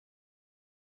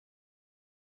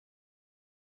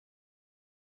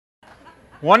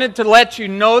Wanted to let you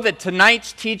know that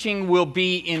tonight's teaching will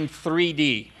be in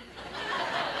 3D.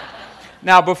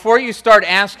 Now, before you start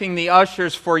asking the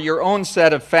ushers for your own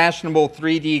set of fashionable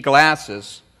 3D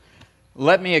glasses,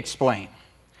 let me explain.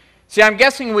 See, I'm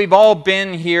guessing we've all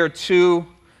been here to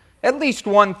at least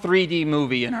one 3D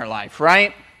movie in our life,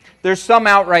 right? There's some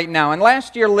out right now. And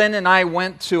last year, Lynn and I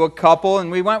went to a couple, and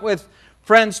we went with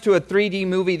friends to a 3D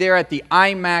movie there at the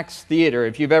IMAX Theater,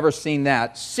 if you've ever seen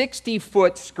that.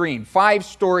 60-foot screen, 5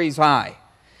 stories high.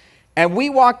 And we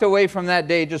walked away from that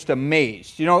day just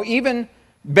amazed. You know, even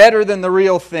better than the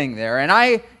real thing there. And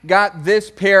I got this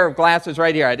pair of glasses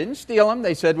right here. I didn't steal them.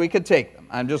 They said we could take them.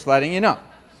 I'm just letting you know.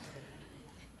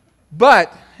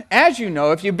 But, as you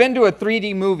know, if you've been to a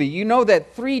 3D movie, you know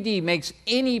that 3D makes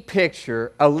any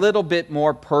picture a little bit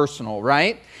more personal,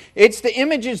 right? It's the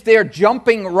images there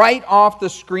jumping right off the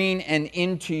screen and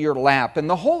into your lap. And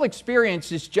the whole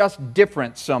experience is just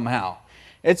different somehow.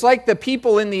 It's like the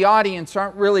people in the audience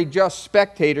aren't really just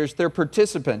spectators, they're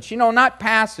participants. You know, not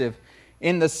passive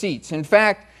in the seats. In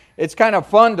fact, it's kind of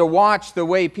fun to watch the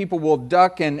way people will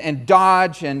duck and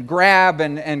dodge and grab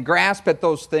and grasp at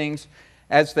those things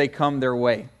as they come their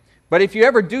way. But if you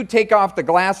ever do take off the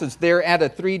glasses there at a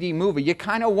 3D movie, you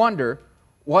kind of wonder,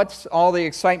 what's all the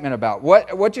excitement about?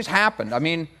 What just happened? I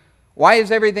mean, why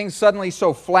is everything suddenly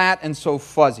so flat and so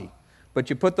fuzzy? But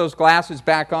you put those glasses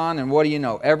back on, and what do you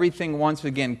know? Everything once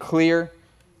again clear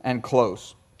and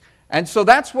close. And so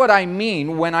that's what I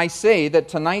mean when I say that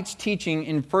tonight's teaching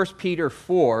in 1 Peter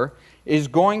 4 is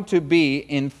going to be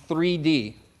in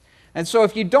 3D. And so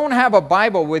if you don't have a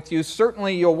Bible with you,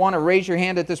 certainly you'll want to raise your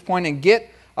hand at this point and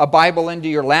get a Bible into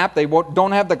your lap. They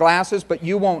don't have the glasses, but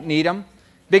you won't need them.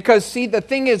 Because, see, the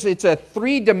thing is, it's a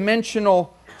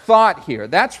three-dimensional thought here.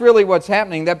 That's really what's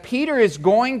happening, that Peter is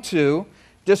going to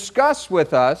discuss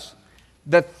with us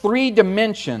the 3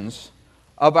 dimensions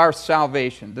of our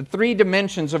salvation. The 3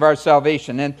 dimensions of our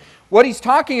salvation. And what he's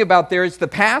talking about there is the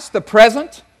past, the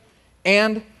present,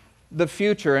 and the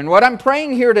future. And what I'm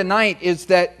praying here tonight is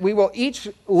that we will each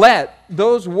let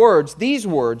these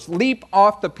words, leap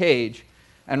off the page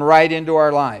and right into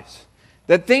our lives.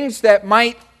 That things that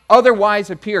might otherwise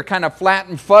appear kind of flat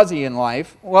and fuzzy in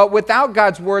life, well, without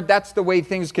God's Word, that's the way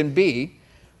things can be.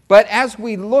 But as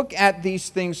we look at these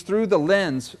things through the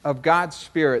lens of God's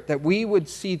Spirit, that we would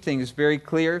see things very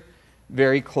clear,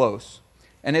 very close.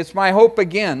 And it's my hope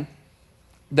again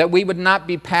that we would not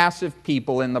be passive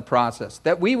people in the process,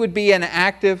 that we would be an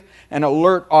active and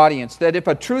alert audience, that if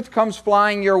a truth comes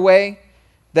flying your way,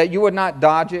 that you would not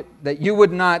dodge it, that you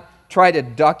would not try to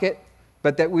duck it,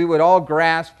 but that we would all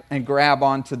grasp and grab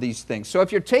onto these things. So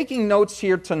if you're taking notes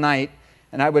here tonight,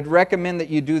 and I would recommend that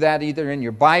you do that either in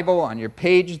your Bible, on your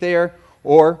page there,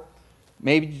 or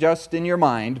maybe just in your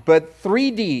mind. But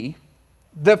 3D,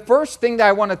 the first thing that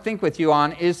I want to think with you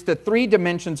on is the 3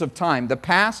 dimensions of time, the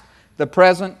past, the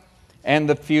present, and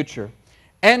the future.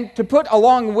 And to put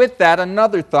along with that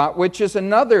another thought, which is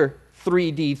another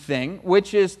 3D thing,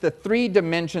 which is the 3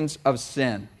 dimensions of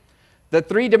sin. The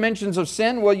 3 dimensions of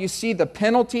sin, well, you see the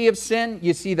penalty of sin,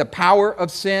 you see the power of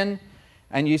sin,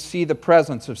 and you see the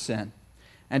presence of sin.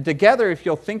 And together, if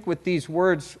you'll think with these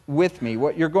words with me,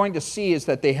 what you're going to see is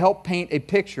that they help paint a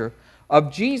picture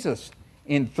of Jesus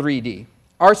in 3D,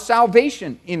 our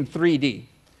salvation in 3D.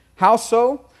 How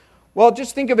so? Well,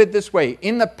 just think of it this way.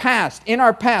 In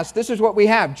our past, this is what we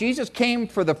have. Jesus came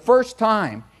for the first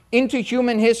time into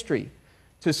human history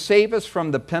to save us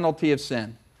from the penalty of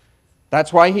sin.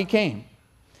 That's why he came.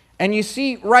 And you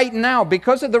see, right now,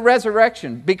 because of the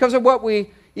resurrection, because of what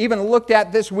we even looked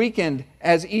at this weekend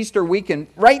as Easter weekend,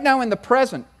 right now in the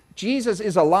present, Jesus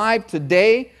is alive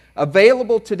today,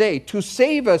 available today, to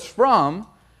save us from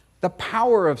the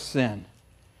power of sin.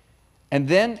 And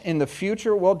then in the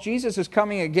future, well, Jesus is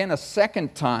coming again a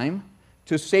second time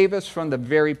to save us from the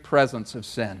very presence of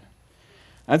sin.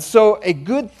 And so a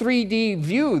good 3D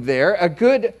view there, a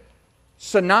good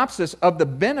synopsis of the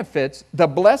benefits, the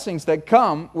blessings that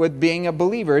come with being a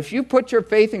believer. If you put your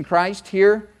faith in Christ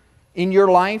here in your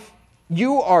life,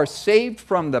 you are saved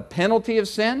from the penalty of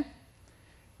sin.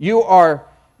 You are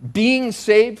being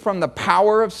saved from the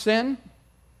power of sin.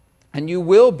 And you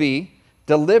will be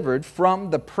delivered from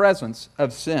the presence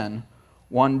of sin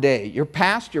one day. Your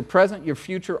past, your present, your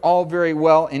future, all very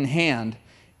well in hand,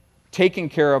 taken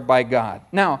care of by God.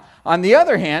 Now, on the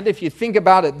other hand, if you think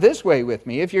about it this way with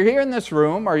me, if you're here in this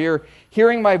room or you're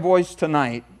hearing my voice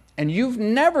tonight and you've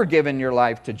never given your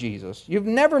life to Jesus, you've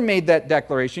never made that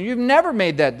declaration, you've never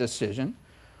made that decision,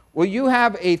 well, you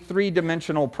have a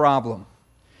 3-dimensional problem.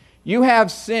 You have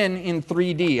sin in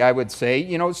 3D, I would say.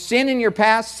 You know, sin in your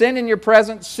past, sin in your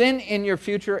present, sin in your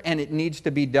future, and it needs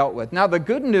to be dealt with. Now, the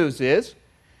good news is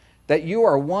that you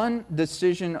are one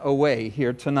decision away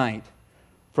here tonight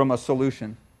from a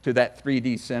solution to that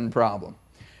 3D sin problem.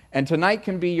 And tonight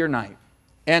can be your night.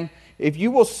 And if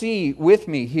you will see with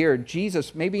me here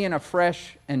Jesus maybe in a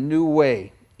fresh and new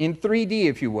way, in 3D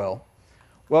if you will,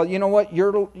 well, you know what?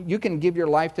 You can give your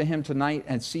life to Him tonight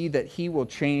and see that He will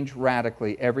change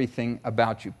radically everything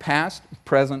about you, past,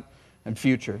 present, and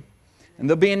future. And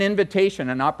there'll be an invitation,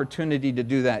 an opportunity to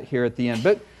do that here at the end.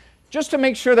 But just to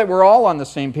make sure that we're all on the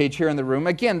same page here in the room,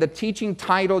 again, the teaching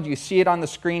titled, you see it on the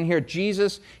screen here,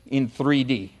 Jesus in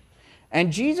 3D.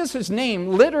 And Jesus' name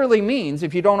literally means,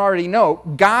 if you don't already know,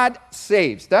 God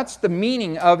saves. That's the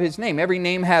meaning of His name. Every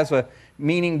name has a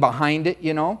meaning behind it,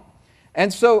 you know.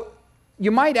 And so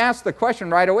you might ask the question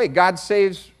right away, God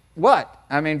saves what?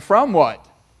 I mean, from what?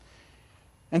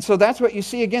 And so that's what you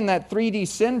see again, that 3D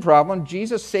sin problem.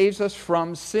 Jesus saves us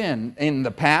from sin in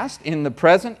the past, in the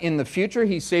present, in the future.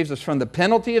 He saves us from the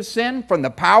penalty of sin, from the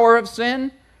power of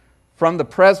sin, from the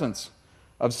presence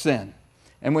of sin.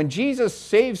 And when Jesus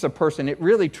saves a person, it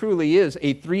really truly is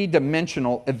a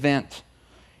three-dimensional event.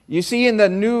 You see in the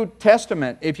New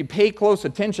Testament, if you pay close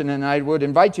attention, and I would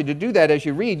invite you to do that as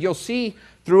you read, you'll see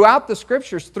throughout the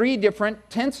Scriptures three different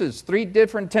tenses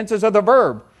of the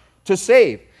verb to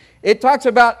save. It talks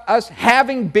about us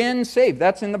having been saved.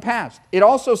 That's in the past. It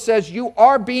also says you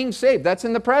are being saved. That's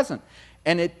in the present.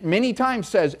 And it many times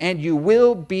says, and you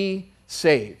will be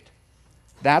saved.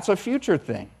 That's a future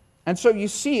thing. And so you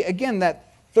see, again,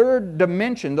 that third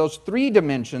dimension, those three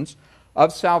dimensions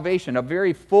of salvation, a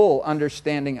very full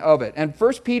understanding of it. And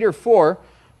 1 Peter 4,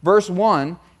 verse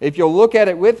 1, if you'll look at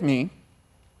it with me,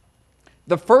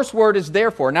 the first word is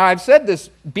therefore. Now, I've said this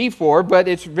before, but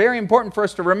it's very important for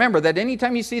us to remember that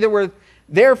anytime you see the word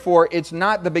therefore, it's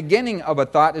not the beginning of a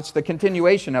thought, it's the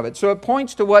continuation of it. So it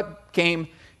points to what came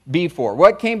before.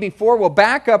 What came before? We'll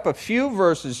back up a few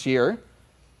verses here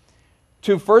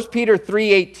to 1 Peter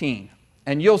 3:18,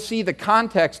 and you'll see the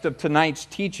context of tonight's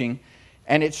teaching.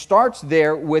 And it starts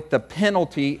there with the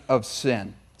penalty of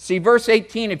sin. See, verse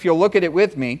 18, if you'll look at it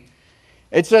with me,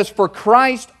 it says, for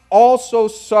Christ also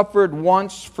suffered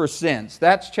once for sins.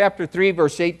 That's chapter 3,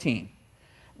 verse 18.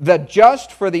 The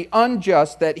just for the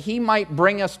unjust, that He might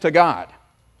bring us to God,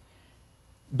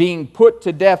 being put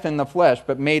to death in the flesh,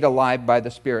 but made alive by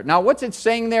the Spirit. Now, what's it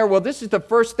saying there? Well, this is the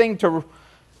first thing to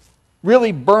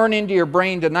really burn into your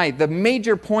brain tonight. The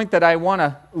major point that I want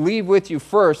to leave with you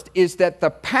first is that the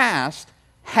past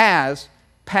has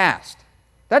passed.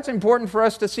 That's important for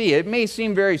us to see. It may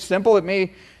seem very simple, it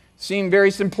may seem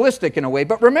very simplistic in a way,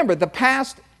 but remember, the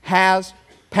past has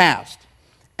passed.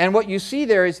 And what you see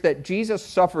there is that Jesus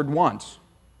suffered once.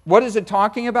 What is it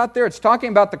talking about there? It's talking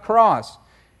about the cross.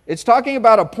 It's talking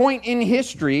about a point in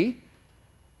history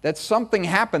that something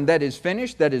happened that is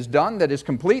finished, that is done, that is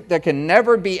complete, that can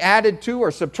never be added to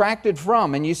or subtracted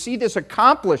from. And you see this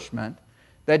accomplishment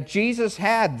that Jesus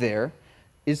had there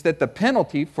is that the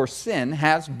penalty for sin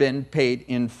has been paid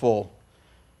in full.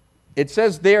 It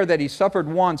says there that He suffered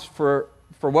once for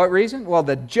what reason? Well,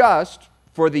 the just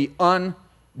for the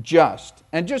unjust.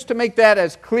 And just to make that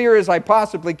as clear as I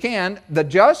possibly can, the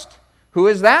just, who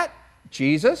is that?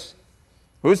 Jesus.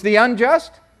 Who's the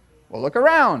unjust? Well, look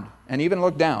around and even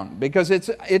look down, because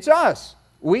it's us.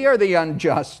 We are the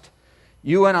unjust,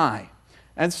 you and I.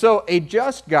 And so a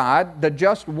just God, the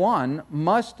just one,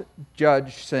 must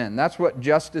judge sin. That's what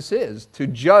justice is, to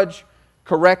judge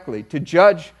correctly, to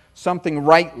judge something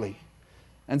rightly.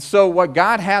 And so what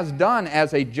God has done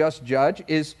as a just judge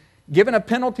is given a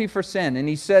penalty for sin. And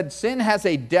He said sin has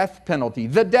a death penalty.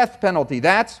 The death penalty,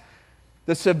 that's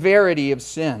the severity of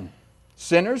sin.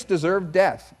 Sinners deserve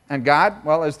death. And God,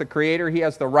 well, as the Creator, He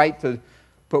has the right to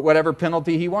put whatever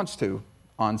penalty He wants to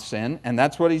on sin, and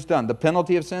that's what He's done. The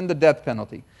penalty of sin, the death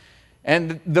penalty.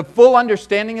 And the full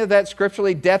understanding of that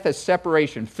scripturally, death is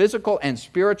separation, physical and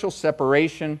spiritual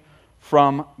separation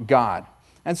from God.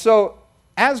 And so,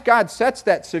 as God sets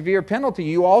that severe penalty,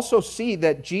 you also see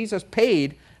that Jesus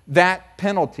paid that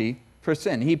penalty for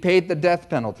sin. He paid the death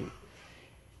penalty.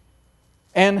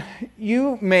 And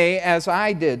you may, as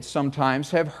I did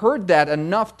sometimes, have heard that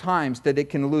enough times that it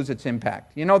can lose its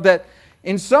impact. You know, that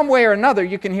in some way or another,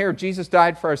 you can hear Jesus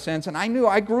died for our sins. And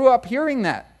I grew up hearing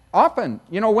that often.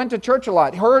 You know, went to church a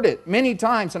lot, heard it many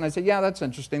times. And I said, yeah, that's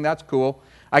interesting, that's cool.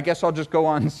 I guess I'll just go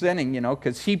on sinning, you know,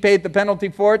 because He paid the penalty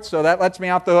for it, so that lets me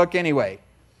off the hook anyway.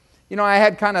 You know, I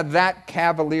had kind of that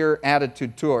cavalier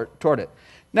attitude toward it.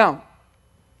 Now,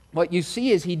 what you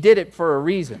see is He did it for a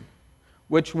reason,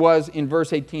 which was in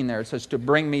verse 18 there. It says, to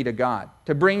bring me to God,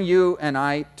 to bring you and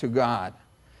I to God.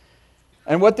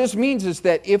 And what this means is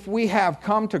that if we have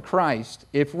come to Christ,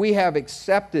 if we have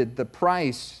accepted the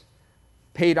price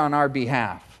paid on our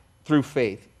behalf, through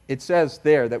faith. It says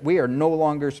there that we are no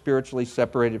longer spiritually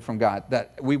separated from God,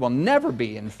 that we will never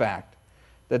be, in fact,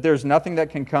 that there's nothing that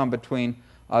can come between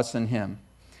us and Him.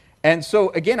 And so,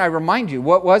 again, I remind you,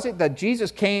 what was it? That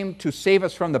Jesus came to save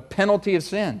us from the penalty of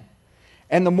sin.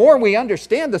 And the more we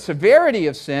understand the severity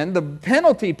of sin, the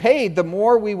penalty paid, the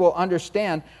more we will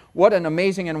understand what an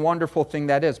amazing and wonderful thing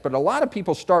that is. But a lot of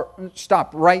people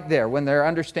stop right there when they're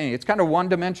understanding. It's kind of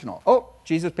one-dimensional. Oh,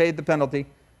 Jesus paid the penalty.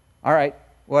 All right,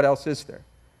 what else is there?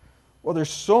 Well, there's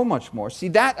so much more. See,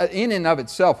 that in and of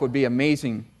itself would be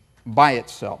amazing by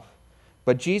itself.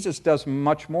 But Jesus does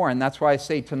much more, and that's why I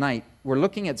say tonight, we're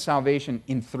looking at salvation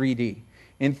in 3D,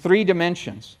 in 3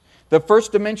 dimensions. The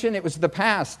first dimension, it was the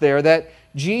past there, that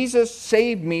Jesus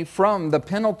saved me from the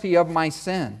penalty of my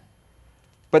sin.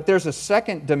 But there's a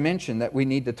second dimension that we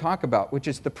need to talk about, which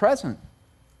is the present.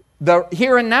 The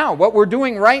here and now, what we're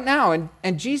doing right now.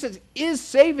 And Jesus is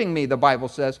saving me, the Bible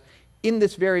says, in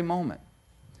this very moment.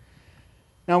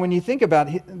 Now, when you think about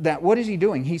that, what is He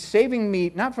doing? He's saving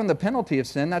me not from the penalty of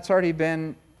sin, that's already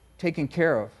been taken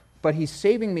care of, but He's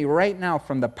saving me right now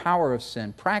from the power of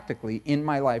sin, practically in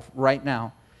my life right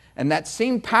now. And that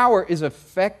same power is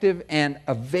effective and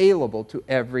available to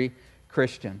every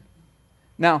Christian.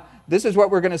 Now, this is what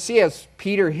we're going to see as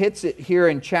Peter hits it here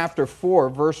in chapter 4,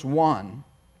 verse 1.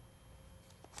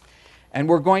 And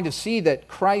we're going to see that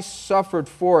Christ suffered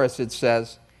for us, it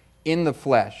says, in the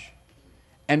flesh.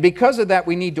 And because of that,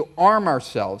 we need to arm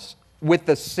ourselves with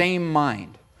the same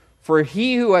mind. For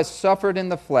he who has suffered in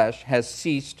the flesh has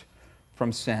ceased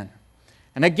from sin.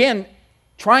 And again,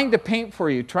 trying to paint for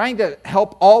you, trying to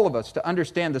help all of us to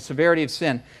understand the severity of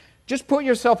sin, just put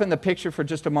yourself in the picture for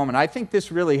just a moment. I think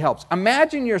this really helps.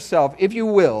 Imagine yourself, if you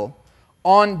will,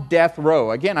 on death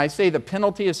row. Again, I say the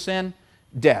penalty of sin,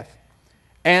 death.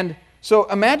 And so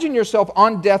imagine yourself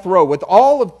on death row with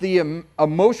all of the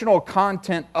emotional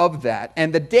content of that,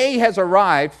 and the day has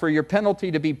arrived for your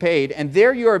penalty to be paid, and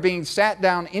there you are being sat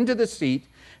down into the seat,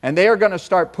 and they are going to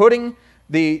start putting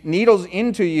the needles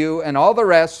into you and all the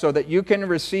rest so that you can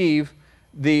receive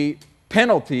the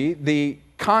penalty, the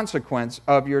consequence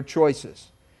of your choices.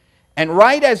 And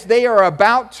right as they are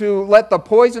about to let the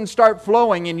poison start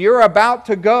flowing and you're about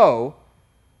to go,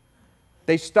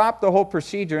 they stop the whole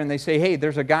procedure and they say, hey,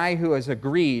 there's a guy who has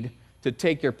agreed to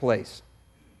take your place.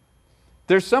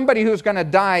 There's somebody who's going to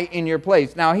die in your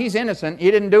place. Now, he's innocent.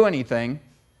 He didn't do anything.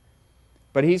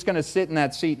 But he's going to sit in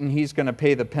that seat and he's going to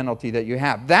pay the penalty that you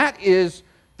have. That is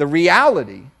the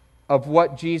reality of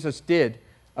what Jesus did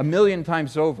 1,000,000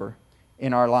 times over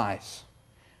in our lives,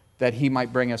 that He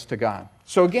might bring us to God.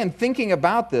 So again, thinking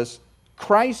about this,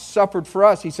 Christ suffered for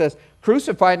us. He says,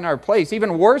 crucified in our place,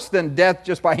 even worse than death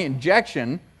just by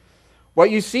injection.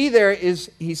 What you see there is,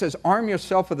 He says, arm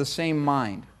yourself with the same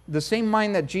mind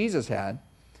that Jesus had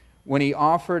when He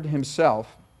offered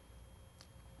Himself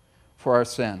for our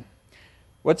sin.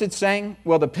 What's it saying?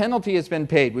 Well, the penalty has been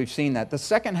paid. We've seen that. The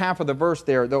second half of the verse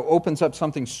there, though, opens up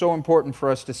something so important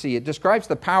for us to see. It describes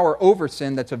the power over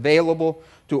sin that's available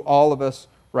to all of us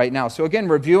right now. So again,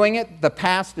 reviewing it, the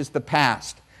past is the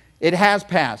past. It has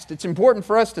passed. It's important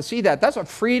for us to see that. That's a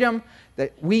freedom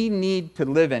that we need to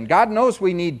live in. God knows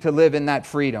we need to live in that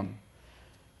freedom.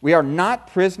 We are not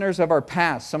prisoners of our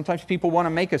past. Sometimes people want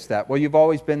to make us that. Well, you've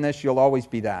always been this, you'll always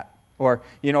be that. Or,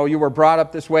 you know, you were brought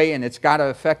up this way and it's got to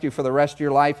affect you for the rest of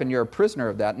your life and you're a prisoner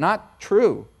of that. Not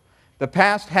true. The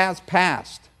past has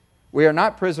passed. We are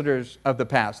not prisoners of the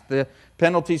past. The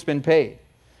penalty's been paid.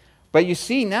 But you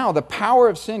see now, the power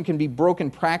of sin can be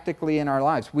broken practically in our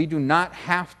lives. We do not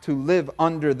have to live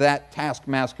under that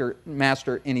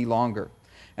taskmaster any longer.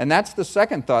 And that's the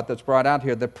second thought that's brought out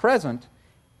here. The present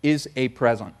is a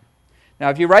present. Now,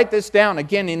 if you write this down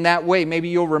again in that way, maybe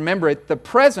you'll remember it. The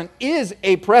present is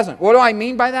a present. What do I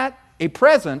mean by that? A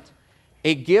present,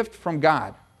 a gift from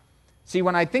God. See,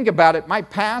 when I think about it, my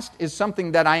past is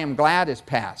something that I am glad is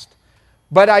past.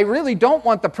 But I really don't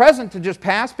want the present to just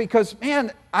pass because,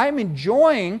 man, I'm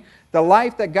enjoying the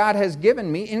life that God has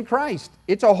given me in Christ.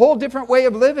 It's a whole different way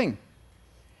of living.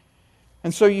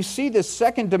 And so you see this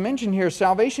second dimension here.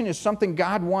 Salvation is something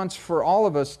God wants for all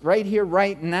of us right here,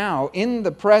 right now, in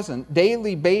the present,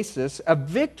 daily basis, a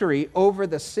victory over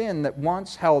the sin that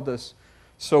once held us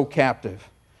so captive.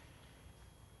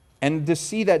 And to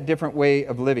see that different way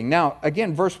of living. Now,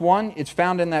 again, verse 1, it's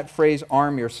found in that phrase,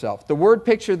 arm yourself. The word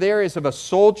picture there is of a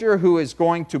soldier who is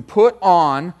going to put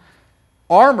on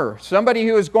armor, somebody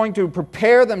who is going to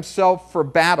prepare themselves for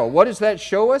battle. What does that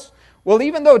show us? Well,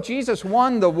 even though Jesus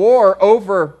won the war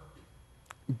over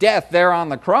death there on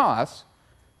the cross,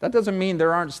 that doesn't mean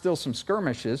there aren't still some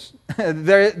skirmishes.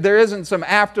 there isn't some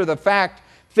after-the-fact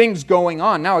things going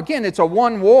on. Now, again, it's a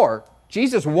one war.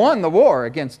 Jesus won the war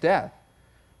against death.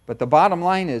 But the bottom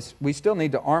line is we still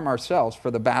need to arm ourselves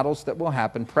for the battles that will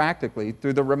happen practically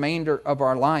through the remainder of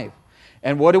our life.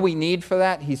 And what do we need for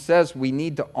that? He says we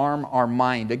need to arm our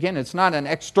mind. Again, it's not an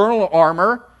external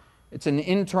armor, it's an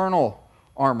internal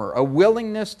armor. A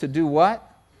willingness to do what?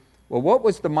 Well, what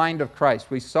was the mind of Christ?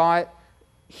 We saw it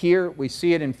here. We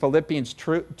see it in Philippians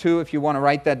 2. If you want to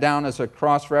write that down as a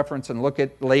cross-reference and look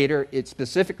at later, it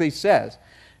specifically says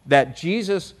that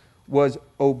Jesus was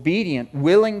obedient,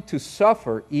 willing to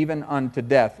suffer even unto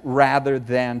death, rather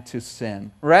than to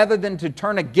sin. Rather than to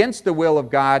turn against the will of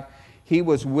God, he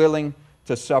was willing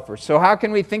to suffer. So how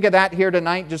can we think of that here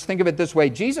tonight? Just think of it this way.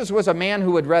 Jesus was a man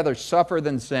who would rather suffer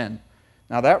than sin.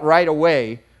 Now that right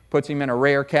away puts him in a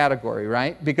rare category,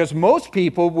 right? Because most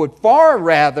people would far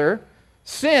rather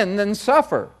sin than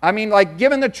suffer. I mean, like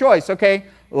given the choice, okay,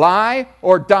 lie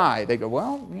or die. They go,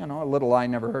 well, you know, a little lie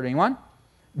never hurt anyone.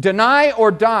 Deny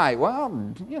or die.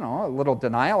 Well, you know, a little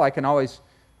denial. I can always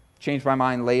change my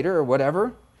mind later or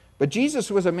whatever. But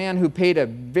Jesus was a man who paid a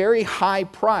very high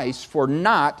price for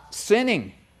not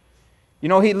sinning. You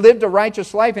know, he lived a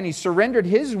righteous life and he surrendered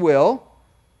his will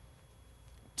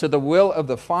to the will of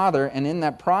the Father. And in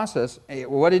that process,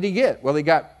 what did he get? Well, he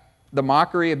got the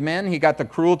mockery of men. He got the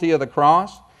cruelty of the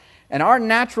cross. And our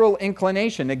natural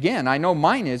inclination, again, I know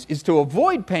mine is to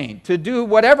avoid pain, to do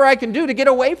whatever I can do to get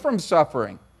away from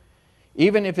suffering,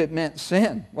 even if it meant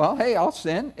sin. Well, hey, I'll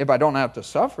sin if I don't have to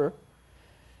suffer.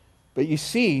 But you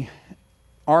see,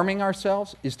 arming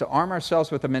ourselves is to arm ourselves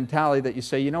with a mentality that you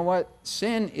say, you know what?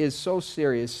 Sin is so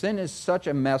serious. Sin is such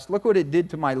a mess. Look what it did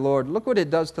to my Lord. Look what it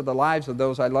does to the lives of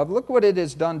those I love. Look what it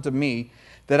has done to me,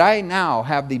 that I now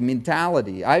have the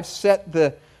mentality. I've set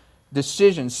the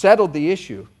decision, settled the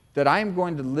issue, that I'm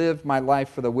going to live my life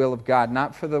for the will of God,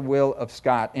 not for the will of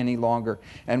Scott any longer.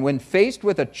 And when faced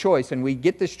with a choice, and we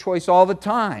get this choice all the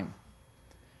time,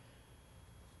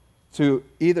 to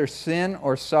either sin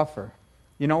or suffer,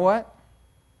 you know what?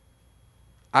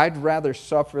 I'd rather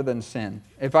suffer than sin.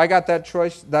 If I got that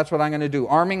choice, that's what I'm going to do,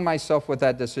 arming myself with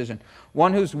that decision.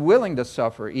 One who's willing to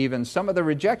suffer even some of the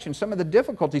rejection, some of the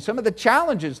difficulties, some of the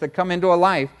challenges that come into a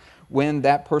life when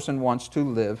that person wants to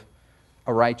live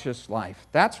a righteous life.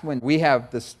 That's when we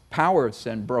have this power of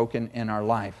sin broken in our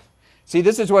life. See,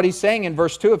 this is what he's saying in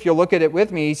verse 2. If you'll look at it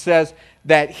with me, he says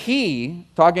that he,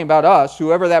 talking about us,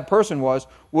 whoever that person was,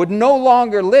 would no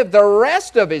longer live the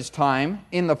rest of his time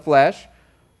in the flesh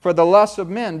for the lusts of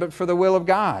men, but for the will of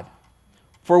God.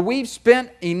 For we've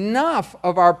spent enough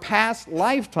of our past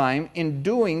lifetime in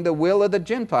doing the will of the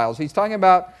Gentiles. He's talking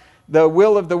about the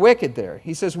will of the wicked there.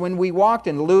 He says, when we walked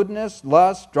in lewdness,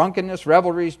 lust, drunkenness,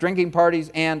 revelries, drinking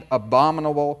parties, and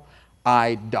abominable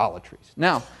idolatries.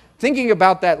 Now, thinking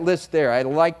about that list there, I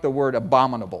like the word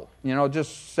abominable. You know,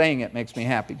 just saying it makes me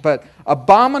happy. But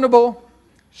abominable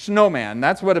snowman,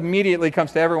 that's what immediately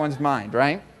comes to everyone's mind,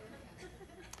 right?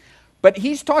 But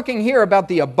he's talking here about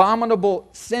the abominable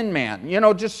sin man. You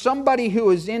know, just somebody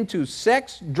who is into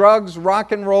sex, drugs,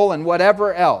 rock and roll, and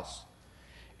whatever else.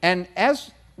 And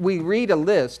as we read a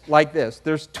list like this,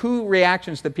 there's two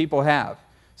reactions that people have.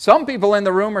 Some people in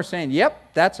the room are saying,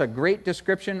 yep, that's a great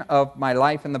description of my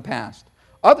life in the past.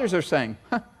 Others are saying,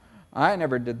 I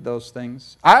never did those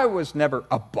things. I was never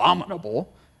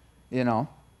abominable, you know.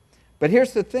 But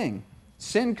here's the thing.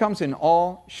 Sin comes in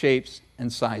all shapes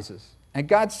and sizes. And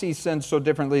God sees sin so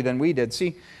differently than we did.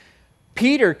 See,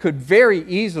 Peter could very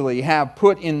easily have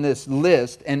put in this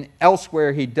list, and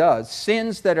elsewhere he does,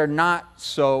 sins that are not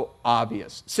so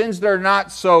obvious. Sins that are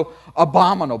not so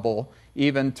abominable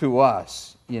even to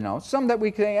us, you know. Some that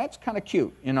we say, that's kind of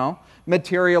cute, you know.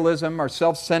 Materialism or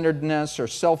self-centeredness or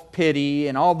self-pity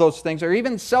and all those things, or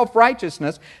even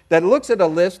self-righteousness that looks at a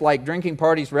list like drinking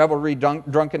parties, revelry,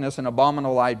 drunkenness, and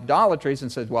abominable idolatries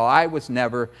and says, well, I was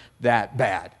never that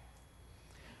bad.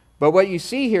 But what you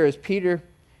see here is Peter,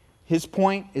 his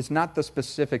point is not the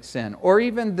specific sin or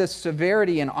even the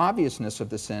severity and obviousness of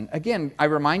the sin. Again, I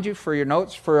remind you for your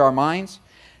notes, for our minds,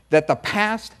 that the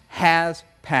past has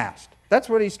passed. That's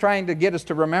what he's trying to get us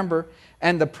to remember.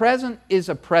 And the present is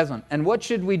a present. And what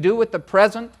should we do with the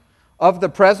present of the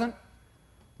present?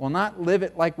 Well, not live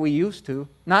it like we used to.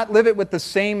 Not live it with the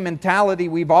same mentality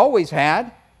we've always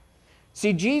had.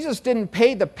 See, Jesus didn't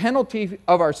pay the penalty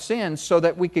of our sins so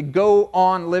that we could go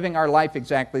on living our life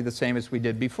exactly the same as we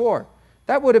did before.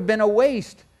 That would have been a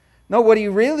waste. No, what he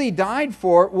really died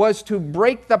for was to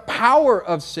break the power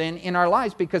of sin in our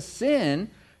lives, because sin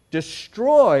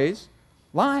destroys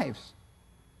lives.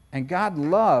 And God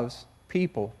loves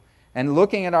people. And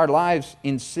looking at our lives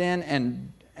in sin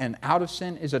and out of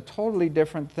sin is a totally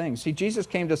different thing. See, Jesus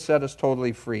came to set us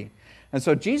totally free. And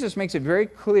so Jesus makes it very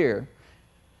clear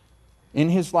in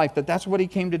his life, that's what he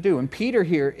came to do. And Peter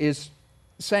here is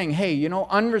saying, hey,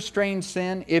 unrestrained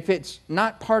sin, if it's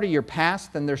not part of your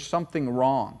past, then there's something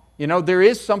wrong. There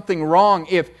is something wrong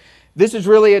if this is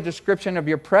really a description of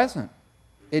your present.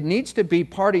 It needs to be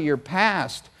part of your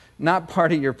past, not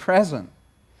part of your present.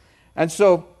 And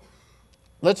so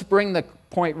let's bring the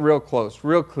point real close,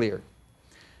 real clear.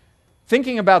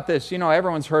 Thinking about this,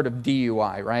 everyone's heard of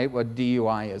DUI, right? What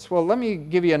DUI is. Well, let me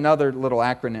give you another little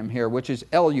acronym here, which is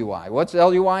LUI. What's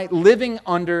LUI? Living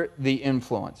under the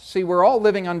influence. See, we're all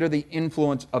living under the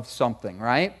influence of something,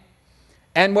 right?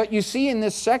 And what you see in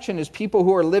this section is people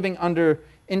who are living under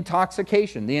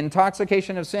intoxication, the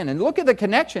intoxication of sin. And look at the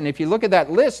connection, if you look at that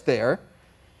list there,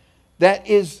 that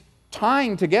is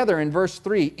tying together in verse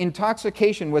 3,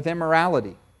 intoxication with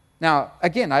immorality. Now,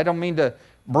 again, I don't mean to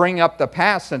bring up the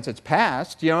past since it's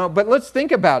past, but let's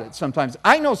think about it sometimes.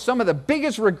 I know some of the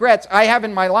biggest regrets I have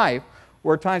in my life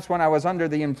were times when I was under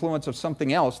the influence of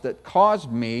something else that caused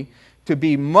me to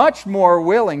be much more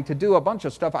willing to do a bunch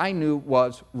of stuff I knew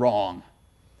was wrong.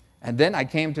 And then I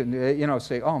came to,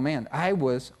 say, oh man, I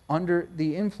was under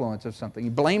the influence of something.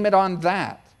 You blame it on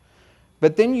that.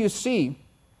 But then you see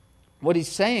what he's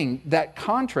saying, that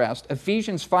contrast,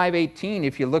 Ephesians 5:18,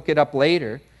 if you look it up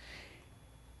later,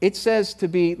 it says to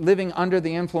be living under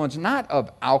the influence, not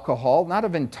of alcohol, not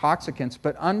of intoxicants,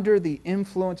 but under the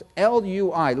influence,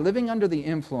 LUI, living under the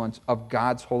influence of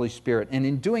God's Holy Spirit. And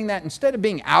in doing that, instead of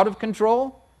being out of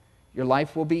control, your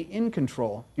life will be in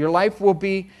control. Your life will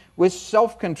be with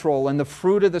self-control and the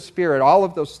fruit of the Spirit, all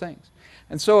of those things.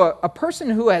 And so a person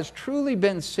who has truly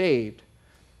been saved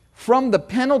from the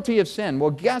penalty of sin, well,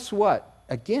 guess what?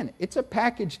 Again, it's a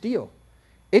package deal.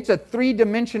 It's a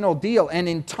three-dimensional deal. And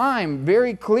in time,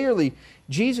 very clearly,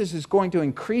 Jesus is going to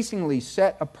increasingly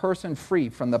set a person free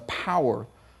from the power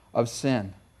of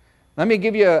sin. Let me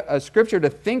give you a scripture to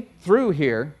think through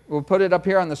here. We'll put it up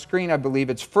here on the screen, I believe.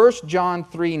 It's 1 John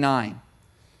 3:9.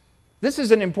 This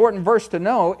is an important verse to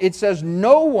know. It says,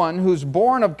 no one who's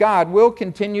born of God will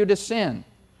continue to sin,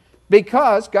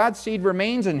 because God's seed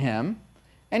remains in him,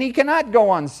 and he cannot go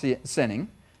on sinning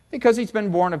because he's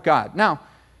been born of God. Now,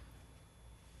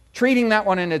 treating that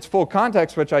one in its full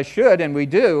context, which I should, and we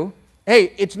do,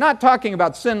 hey, it's not talking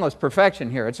about sinless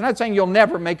perfection here. It's not saying you'll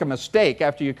never make a mistake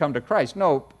after you come to Christ.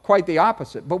 No, quite the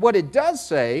opposite. But what it does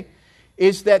say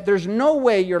is that there's no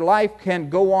way your life can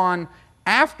go on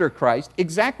after Christ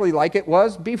exactly like it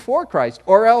was before Christ.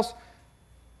 Or else,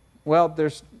 well,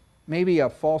 there's maybe a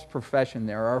false profession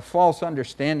there, or a false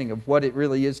understanding of what it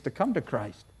really is to come to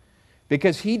Christ.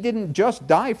 Because he didn't just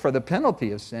die for the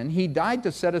penalty of sin. He died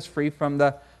to set us free from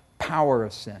the power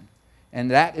of sin.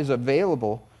 And that is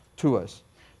available to us.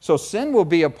 So sin will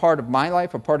be a part of my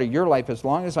life, a part of your life, as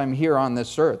long as I'm here on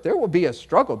this earth. There will be a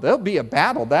struggle. There'll be a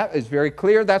battle. That is very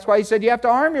clear. That's why he said you have to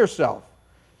arm yourself.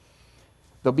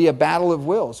 There'll be a battle of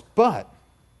wills. But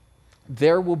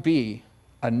there will be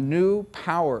a new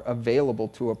power available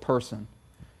to a person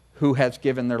who has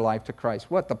given their life to Christ.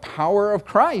 What? The power of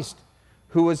Christ,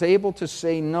 who was able to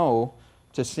say no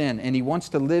to sin. And he wants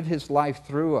to live his life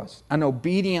through us, an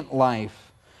obedient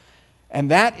life.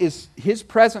 And that is his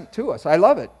present to us. I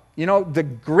love it. The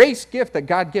grace gift that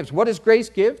God gives. What does grace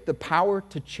give? The power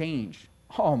to change.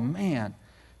 Oh man,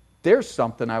 there's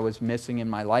something I was missing in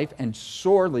my life, and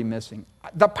sorely missing.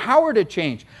 The power to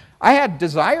change. I had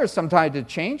desire sometimes to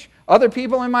change. Other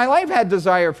people in my life had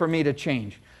desire for me to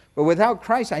change. But without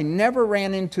Christ, I never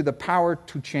ran into the power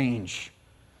to change.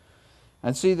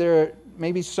 And see, there are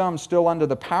maybe some still under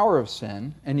the power of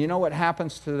sin. And you know what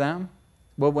happens to them?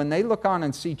 Well, when they look on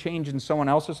and see change in someone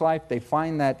else's life, they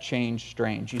find that change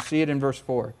strange. You see it in verse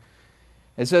 4.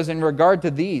 It says, in regard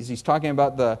to these, he's talking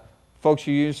about the folks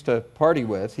you used to party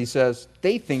with. He says,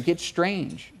 they think it's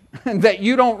strange that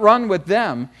you don't run with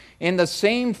them in the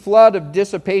same flood of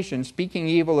dissipation, speaking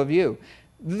evil of you.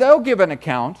 They'll give an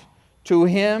account to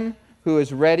him who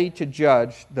is ready to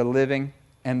judge the living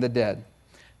and the dead.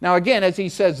 Now again, as he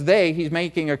says they, he's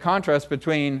making a contrast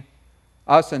between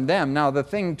us and them. Now the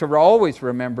thing to always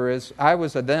remember is I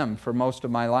was a them for most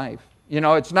of my life.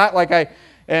 It's not like I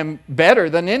am better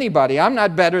than anybody. I'm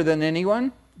not better than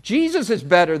anyone. Jesus is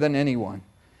better than anyone.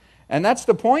 And that's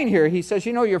the point here. He says,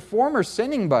 your former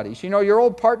sinning buddies, your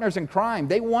old partners in crime,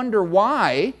 they wonder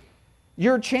why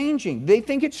you're changing. They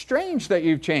think it's strange that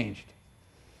you've changed.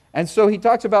 And so he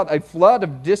talks about a flood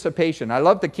of dissipation. I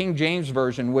love the King James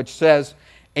Version, which says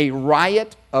a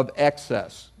riot of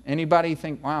excess. Anybody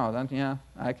think, wow, yeah,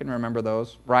 I can remember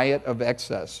those. Riot of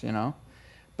excess,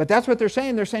 But that's what they're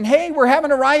saying. They're saying, hey, we're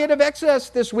having a riot of excess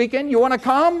this weekend. You want to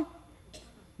come?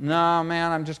 No,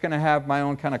 man, I'm just going to have my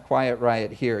own kind of quiet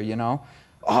riot here,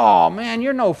 Oh, man,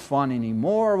 you're no fun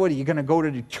anymore. What, are you going to go to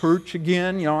the church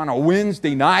again, on a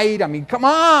Wednesday night? I mean, come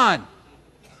on.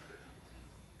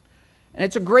 And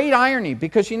it's a great irony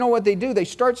because you know what they do? They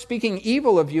start speaking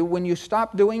evil of you when you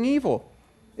stop doing evil.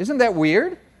 Isn't that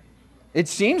weird? It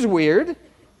seems weird.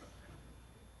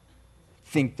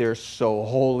 Think they're so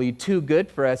holy, too good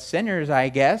for us sinners, I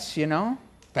guess,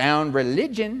 Found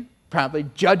religion, probably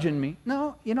judging me.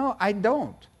 No, I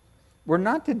don't. We're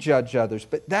not to judge others,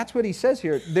 but that's what he says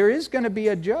here. There is going to be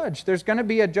a judge. There's going to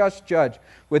be a just judge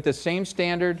with the same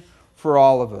standard for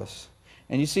all of us.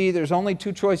 And you see, there's only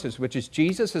two choices, which is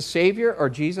Jesus as Savior or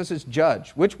Jesus as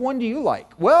Judge. Which one do you like?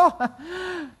 Well,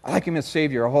 I like Him as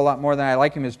Savior a whole lot more than I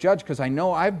like Him as Judge because I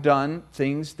know I've done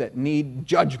things that need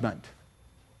judgment.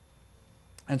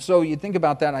 And so you think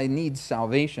about that, I need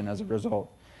salvation as a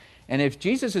result. And if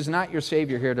Jesus is not your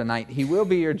Savior here tonight, He will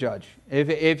be your Judge.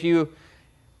 If you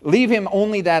leave Him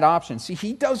only that option. See,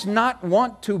 He does not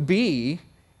want to be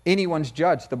anyone's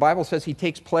judge. The Bible says He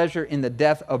takes pleasure in the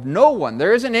death of no one.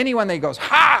 There isn't anyone that goes,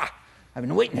 ha! I've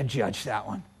been waiting to judge that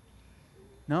one.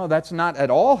 No, that's not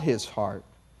at all His heart.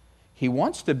 He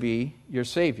wants to be your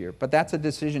Savior, but that's a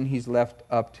decision He's left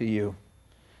up to you.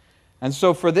 And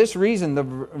so for this reason, the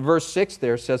verse 6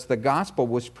 there says the gospel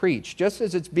was preached, just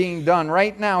as it's being done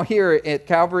right now here at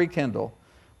Calvary Kendall.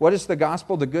 What is the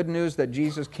gospel? The good news that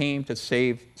Jesus came to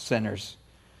save sinners.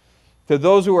 To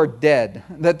those who are dead,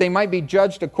 that they might be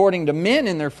judged according to men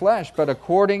in their flesh, but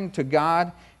according to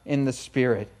God in the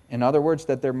Spirit. In other words,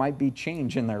 that there might be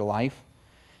change in their life.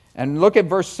 And look at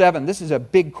verse 7. This is a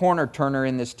big corner turner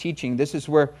in this teaching. This is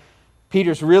where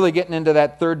Peter's really getting into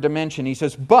that third dimension. He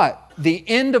says, but the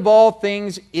end of all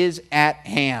things is at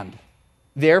hand.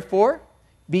 Therefore,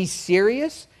 be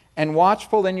serious and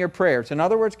watchful in your prayers. In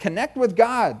other words, connect with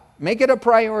God. Make it a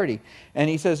priority. And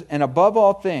he says, and above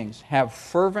all things, have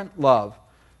fervent love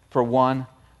for one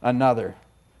another.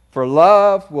 For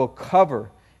love will cover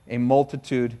a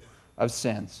multitude of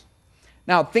sins.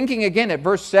 Now, thinking again at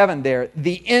verse 7 there,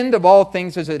 the end of all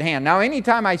things is at hand. Now,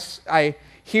 anytime I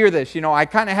hear this, I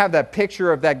kind of have that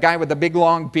picture of that guy with the big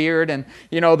long beard and,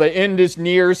 the end is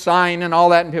near sign and all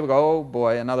that. And people go, oh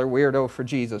boy, another weirdo for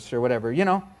Jesus or whatever,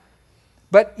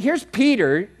 But here's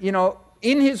Peter,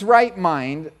 in his right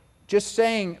mind, just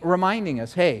saying, reminding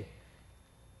us, hey,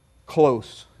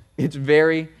 close. It's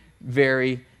very,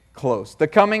 very close. The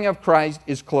coming of Christ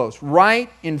is close, right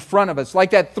in front of us.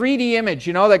 Like that 3D image,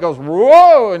 that goes,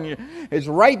 whoa, and it's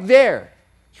right there.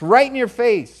 It's right in your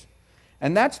face.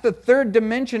 And that's the third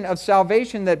dimension of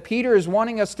salvation that Peter is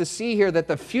wanting us to see here, that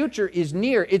the future is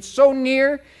near. It's so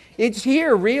near, it's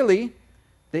here, really.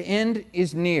 The end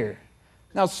is near.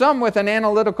 Now, some with an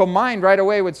analytical mind right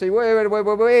away would say,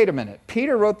 wait a minute.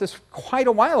 Peter wrote this quite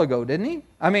a while ago, didn't he?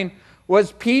 I mean,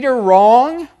 was Peter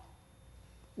wrong?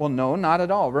 Well, no, not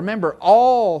at all. Remember,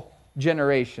 all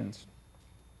generations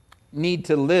need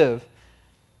to live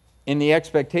in the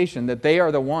expectation that they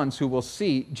are the ones who will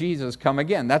see Jesus come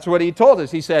again. That's what he told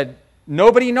us. He said,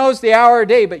 nobody knows the hour or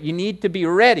day, but you need to be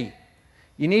ready.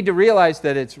 You need to realize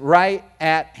that it's right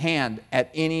at hand at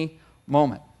any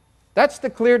moment. That's the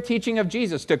clear teaching of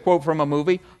Jesus. To quote from a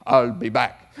movie, I'll be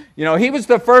back. He was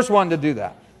the first one to do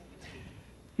that.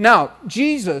 Now,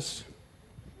 Jesus,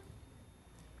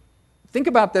 think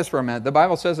about this for a minute. The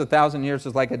Bible says 1,000 years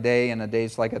is like a day and a day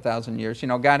is like 1,000 years.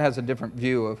 God has a different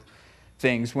view of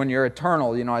things. When you're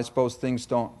eternal, I suppose things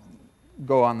don't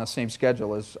go on the same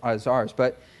schedule as ours.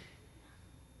 But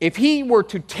if He were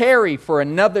to tarry for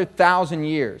another 1,000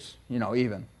 years,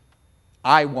 even,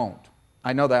 I won't.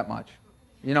 I know that much.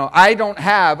 I don't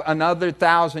have another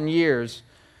 1,000 years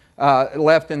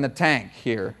left in the tank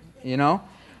here,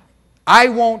 I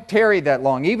won't tarry that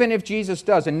long, even if Jesus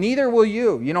does, and neither will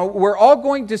you. We're all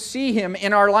going to see Him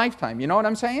in our lifetime. You know what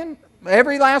I'm saying?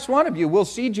 Every last one of you will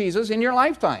see Jesus in your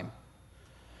lifetime.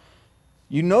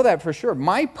 You know that for sure.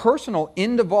 My personal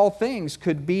end of all things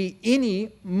could be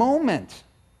any moment.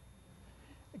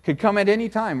 It could come at any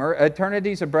time. Or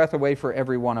eternity's a breath away for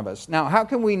every one of us. Now, how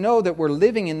can we know that we're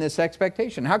living in this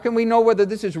expectation? How can we know whether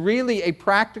this is really a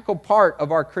practical part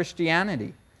of our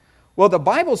Christianity? Well, the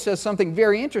Bible says something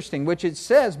very interesting, which it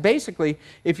says, basically,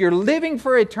 if you're living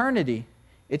for eternity,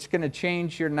 it's going to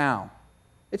change your now.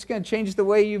 It's going to change the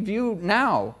way you view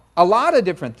now. A lot of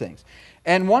different things.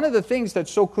 And one of the things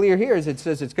that's so clear here is it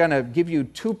says it's going to give you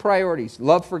two priorities.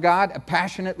 Love for God, a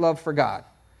passionate love for God.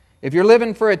 If you're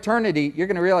living for eternity, you're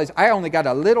going to realize I only got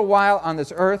a little while on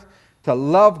this earth to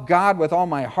love God with all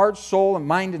my heart, soul, and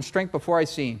mind and strength before I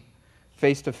see Him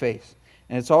face to face.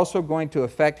 And it's also going to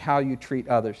affect how you treat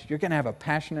others. You're going to have a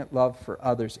passionate love for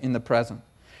others in the present.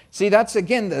 See, that's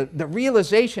again the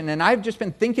realization, and I've just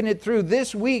been thinking it through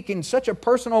this week in such a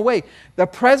personal way. The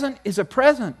present is a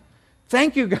present.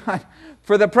 Thank you, God,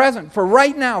 for the present, for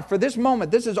right now, for this moment.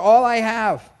 This is all I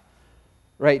have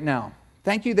right now.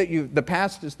 Thank you that the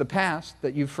past is the past,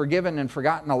 that you've forgiven and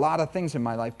forgotten a lot of things in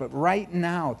my life. But right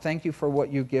now, thank you for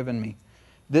what you've given me.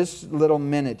 This little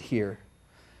minute here.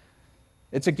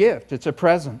 It's a gift. It's a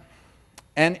present.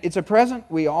 And it's a present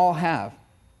we all have.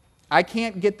 I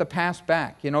can't get the past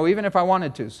back, even if I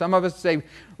wanted to. Some of us say,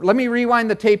 let me rewind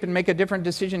the tape and make a different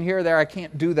decision here or there. I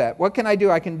can't do that. What can I do?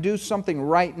 I can do something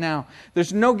right now.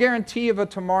 There's no guarantee of a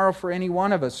tomorrow for any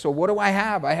one of us. So what do I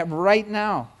have? I have right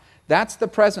now. That's the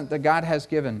present that God has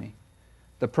given me.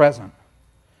 The present.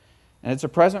 And it's a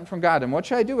present from God. And what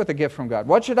should I do with a gift from God?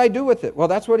 What should I do with it? Well,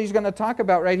 that's what he's going to talk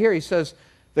about right here. He says,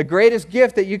 the greatest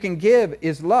gift that you can give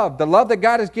is love. The love that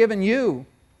God has given you.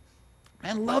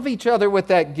 And love each other with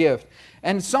that gift.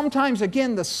 And sometimes,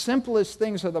 again, the simplest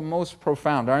things are the most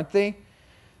profound, aren't they?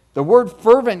 The word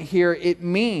fervent here, it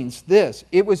means this.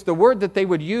 It was the word that they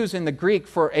would use in the Greek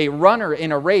for a runner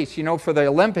in a race, for the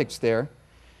Olympics there.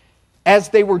 As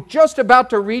they were just about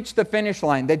to reach the finish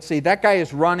line, they'd say, that guy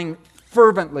is running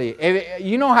fervently.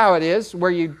 You know how it is,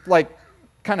 where you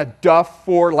kind of duff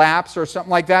 4 laps or something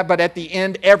like that, but at the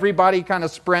end, everybody kind of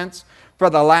sprints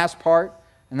for the last part.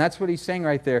 And that's what he's saying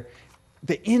right there.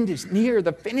 The end is near.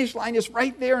 The finish line is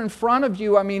right there in front of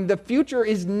you. The future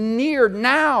is near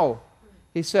now.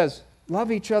 He says,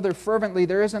 love each other fervently.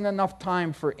 There isn't enough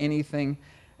time for anything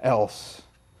else.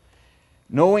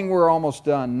 Knowing we're almost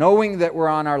done, knowing that we're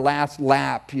on our last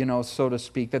lap, so to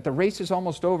speak, that the race is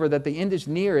almost over, that the end is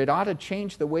near, it ought to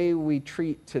change the way we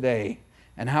treat today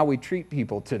and how we treat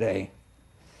people today.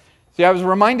 See, I was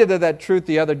reminded of that truth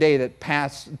the other day that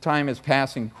time is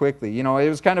passing quickly. It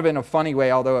was kind of in a funny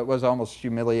way, although it was almost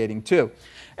humiliating too.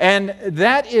 And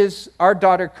that is our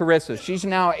daughter Carissa. She's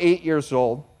now 8 years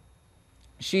old.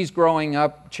 She's growing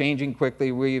up, changing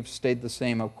quickly. We've stayed the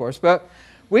same, of course. But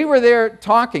we were there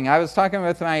talking. I was talking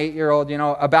with my 8-year-old,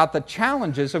 about the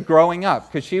challenges of growing up.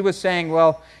 Because she was saying,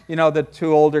 well, the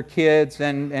 2 older kids,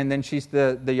 and then she's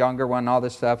the younger one, all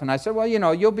this stuff. And I said, well,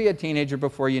 you'll be a teenager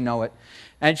before you know it.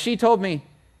 And she told me,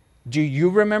 do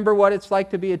you remember what it's like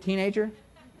to be a teenager?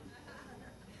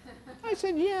 I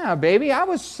said, yeah, baby, I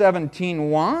was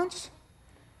 17 once.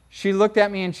 She looked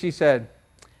at me and she said,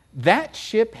 that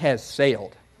ship has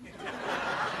sailed.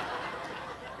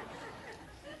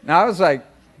 Now, I was like,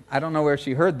 I don't know where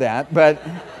she heard that, but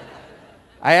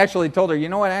I actually told her, you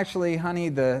know what, actually, honey,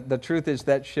 the truth is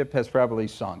that ship has probably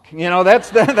sunk. That's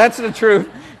the truth.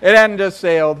 It hadn't just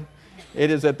sailed.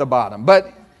 It is at the bottom.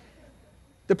 But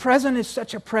the present is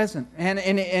such a present.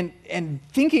 And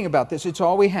thinking about this, it's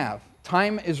all we have.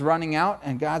 Time is running out,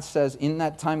 and God says, in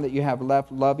that time that you have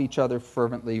left, love each other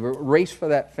fervently. Race for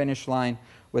that finish line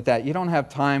with that. You don't have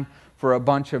time for a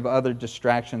bunch of other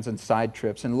distractions and side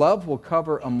trips. And love will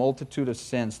cover a multitude of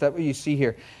sins. That's what you see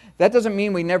here. That doesn't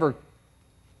mean we never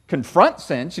confront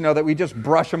sins, that we just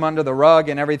brush them under the rug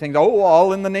and everything. Oh,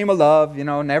 all in the name of love,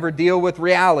 never deal with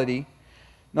reality.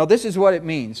 No, this is what it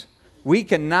means. We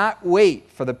cannot wait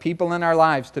for the people in our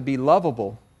lives to be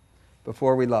lovable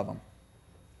before we love them.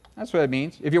 That's what it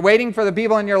means. If you're waiting for the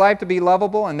people in your life to be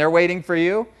lovable and they're waiting for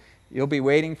you, you'll be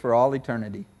waiting for all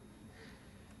eternity.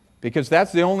 Because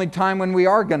that's the only time when we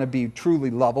are going to be truly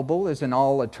lovable, is in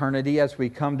all eternity, as we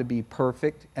come to be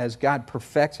perfect, as God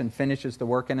perfects and finishes the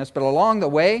work in us. But along the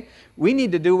way, we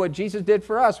need to do what Jesus did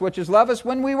for us, which is love us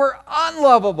when we were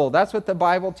unlovable. That's what the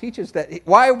Bible teaches, that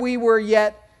while we were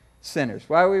yet sinners,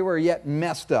 while we were yet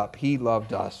messed up, He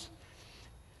loved us.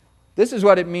 This is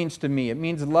what it means to me. It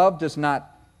means love does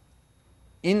not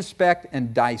inspect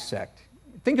and dissect.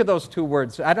 Think of those 2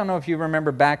 words. I don't know if you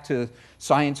remember back to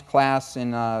science class,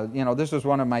 and this was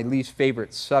one of my least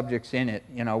favorite subjects in it,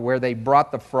 where they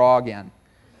brought the frog in.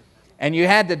 And you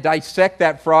had to dissect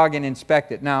that frog and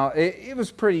inspect it. Now, it was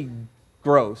pretty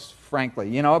gross,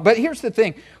 frankly, But here's the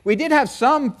thing. We did have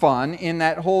some fun in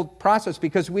that whole process,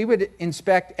 because we would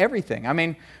inspect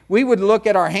everything. We would look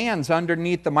at our hands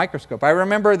underneath the microscope. I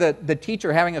remember the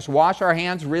teacher having us wash our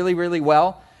hands really, really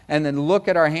well, and then look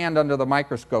at our hand under the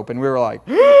microscope, and we were like,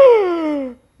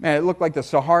 man, it looked like the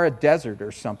Sahara Desert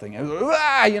or something. It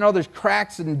was, there's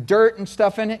cracks and dirt and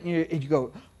stuff in it, and you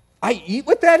go, I eat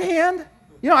with that hand?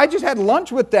 I just had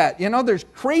lunch with that. There's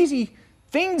crazy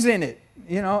things in it,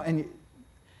 and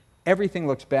everything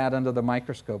looks bad under the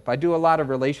microscope. I do a lot of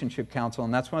relationship counsel,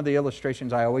 and that's one of the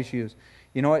illustrations I always use.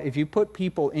 You know what? If you put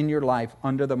people in your life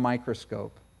under the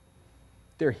microscope,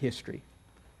 they're history.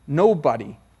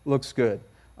 Nobody looks good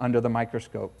under the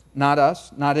microscope. Not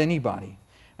us, not anybody.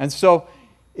 And so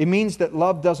it means that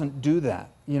love doesn't do that,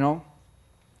 you know.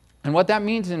 And what that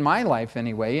means in my life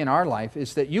anyway, in our life,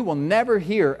 is that you will never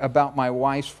hear about my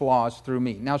wife's flaws through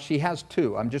me. Now, she has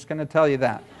two. I'm just going to tell you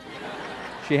that.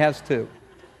 She has two.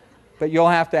 But you'll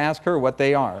have to ask her what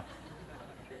they are.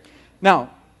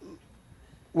 Now,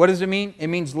 what does it mean? It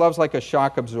means love's like a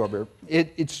shock absorber.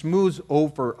 It smooths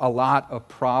over a lot of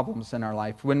problems in our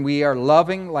life. When we are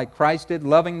loving like Christ did,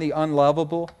 loving the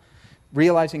unlovable,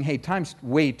 realizing, hey, time's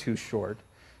way too short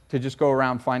to just go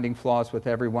around finding flaws with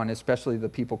everyone, especially the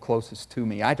people closest to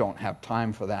me. I don't have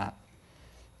time for that.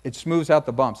 It smooths out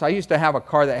the bumps. I used to have a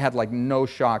car that had like no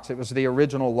shocks. It was the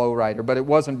original lowrider, but it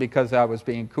wasn't because I was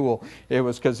being cool. It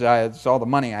was because I saw the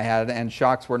money I had and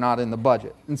shocks were not in the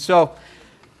budget. And so,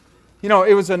 you know,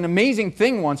 it was an amazing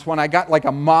thing once when I got like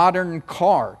a modern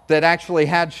car that actually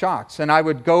had shocks, and I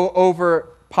would go over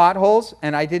potholes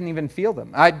and I didn't even feel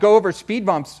them. I'd go over speed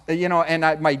bumps, you know,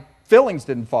 and my fillings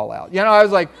didn't fall out. You know, I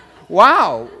was like,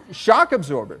 wow, shock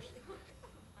absorbers.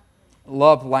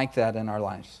 Love like that in our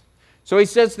lives. So he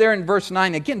says there in verse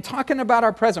 9, again, talking about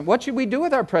our present. What should we do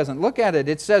with our present? Look at it.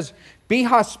 It says, be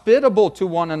hospitable to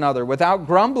one another without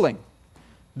grumbling.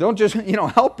 Don't just, you know,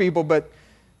 help people, but,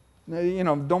 you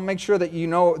know, don't make sure that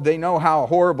they know how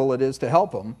horrible it is to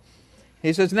help them.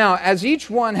 He says, now, as each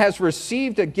one has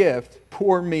received a gift,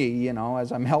 poor me, you know,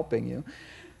 as I'm helping you,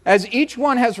 as each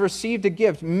one has received a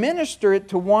gift, minister it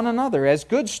to one another as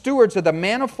good stewards of the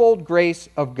manifold grace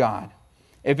of God.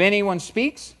 If anyone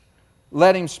speaks,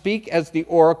 let him speak as the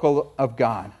oracle of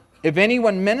God. If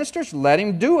anyone ministers, let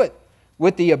him do it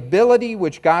with the ability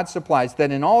which God supplies,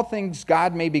 that in all things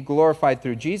God may be glorified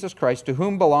through Jesus Christ, to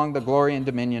whom belong the glory and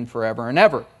dominion forever and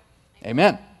ever.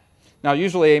 Amen. Now,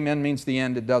 usually amen means the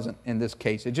end. It doesn't in this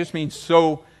case. It just means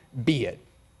so be it.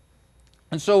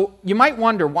 And so you might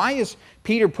wonder, why is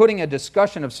Peter putting a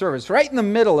discussion of service right in the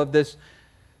middle of this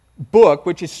book,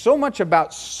 which is so much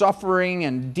about suffering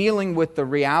and dealing with the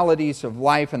realities of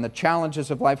life and the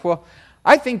challenges of life? Well,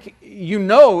 I think you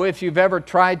know, if you've ever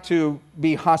tried to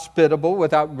be hospitable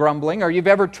without grumbling, or you've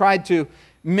ever tried to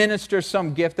minister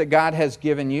some gift that God has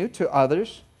given you to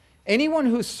others, anyone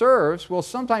who serves will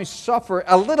sometimes suffer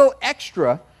a little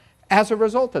extra as a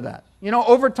result of that. You know,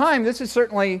 over time, this is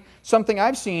certainly something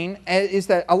I've seen, is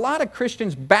that a lot of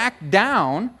Christians back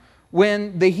down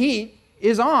when the heat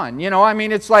is on. You know, I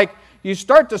mean, it's like you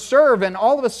start to serve and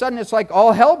all of a sudden it's like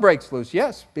all hell breaks loose.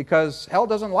 Yes, because hell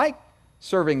doesn't like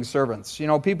serving servants. You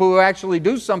know, people who actually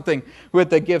do something with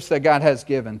the gifts that God has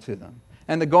given to them.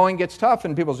 And the going gets tough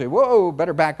and people say, whoa,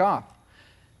 better back off.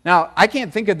 Now, I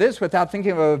can't think of this without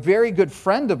thinking of a very good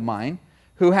friend of mine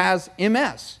who has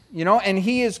MS, you know, and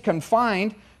he is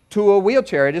confined to a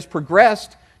wheelchair. It has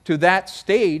progressed to that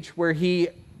stage where he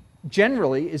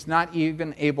generally is not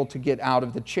even able to get out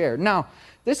of the chair. Now,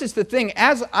 this is the thing.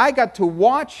 As I got to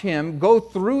watch him go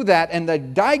through that, and the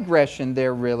digression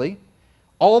there really,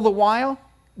 all the while,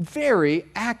 very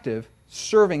active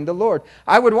serving the Lord.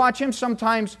 I would watch him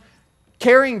sometimes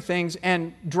carrying things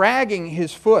and dragging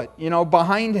his foot, you know,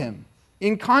 behind him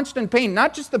in constant pain.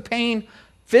 Not just the pain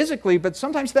physically, but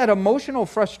sometimes that emotional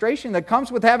frustration that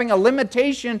comes with having a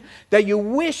limitation that you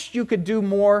wish you could do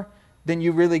more than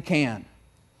you really can.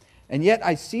 And yet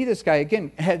I see this guy,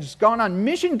 again, has gone on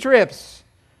mission trips.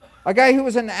 A guy who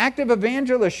was an active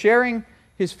evangelist sharing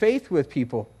his faith with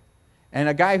people. And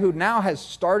a guy who now has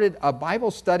started a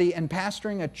Bible study and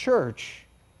pastoring a church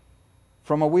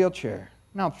from a wheelchair.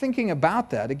 Now, thinking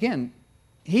about that, again,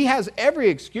 he has every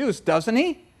excuse, doesn't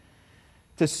he?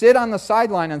 To sit on the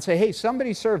sideline and say, hey,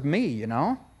 somebody serve me, you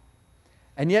know?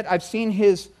 And yet I've seen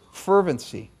his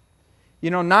fervency.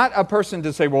 You know, not a person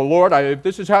to say, well, Lord, if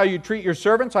this is how you treat your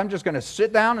servants, I'm just going to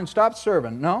sit down and stop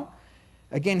serving. No.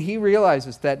 Again, he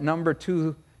realizes that number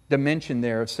two dimension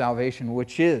there of salvation,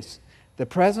 which is the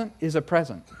present is a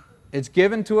present. It's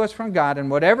given to us from God, and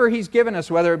whatever he's given us,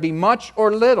 whether it be much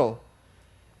or little,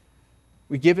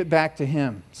 we give it back to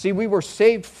him. See, we were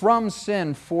saved from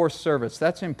sin for service.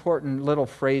 That's an important little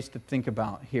phrase to think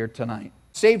about here tonight.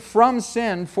 Saved from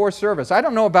sin for service. I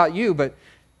don't know about you, but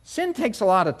sin takes a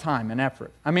lot of time and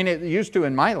effort. I mean, it used to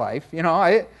in my life, you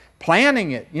know,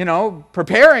 planning it, you know,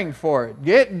 preparing for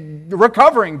it,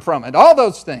 recovering from it, all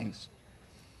those things.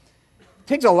 It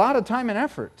takes a lot of time and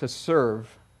effort to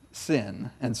serve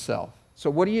sin and self. So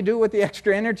what do you do with the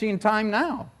extra energy and time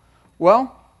now?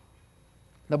 Well,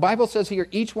 the Bible says here,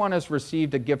 each one has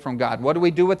received a gift from God. What do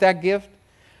we do with that gift?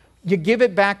 You give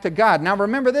it back to God. Now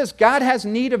remember this, God has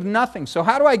need of nothing. So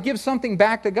how do I give something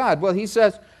back to God? Well, he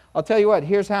says, I'll tell you what,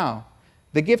 here's how.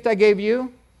 The gift I gave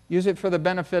you, use it for the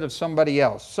benefit of somebody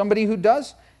else. Somebody who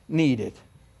does need it.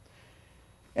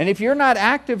 And if you're not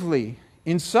actively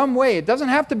in some way. It doesn't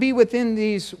have to be within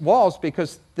these walls,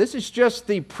 because this is just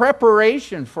the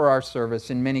preparation for our service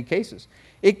in many cases.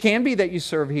 It can be that you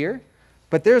serve here,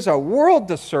 but there's a world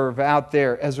to serve out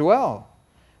there as well.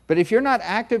 But if you're not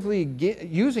actively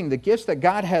using the gifts that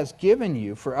God has given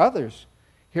you for others,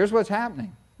 here's what's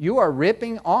happening. You are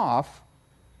ripping off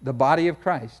the body of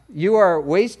Christ. You are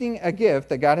wasting a gift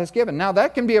that God has given. Now,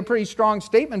 that can be a pretty strong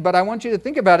statement, but I want you to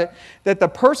think about it, that the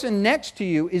person next to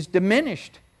you is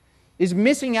diminished, is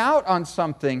missing out on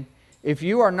something if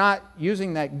you are not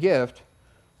using that gift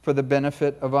for the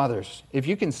benefit of others. If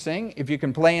you can sing, if you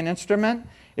can play an instrument,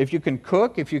 if you can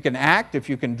cook, if you can act, if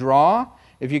you can draw,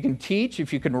 if you can teach,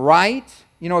 if you can write,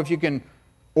 if you can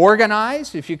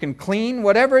organize, if you can clean,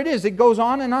 whatever it is, it goes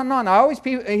on and on and on. I always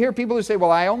hear people who say,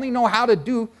 well, I only know how to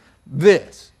do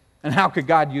this, and how could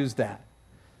God use that?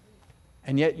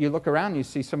 And yet you look around and you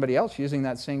see somebody else using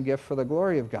that same gift for the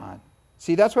glory of God.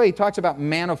 See, that's why he talks about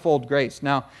manifold grace.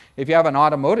 Now, if you have an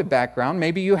automotive background,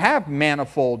 maybe you have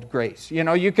manifold grace.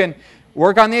 You can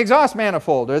work on the exhaust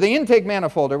manifold or the intake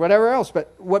manifold or whatever else.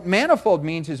 But what manifold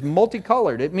means is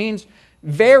multicolored. It means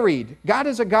varied. God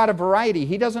is a God of variety.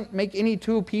 He doesn't make any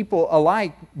two people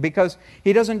alike, because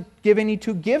he doesn't give any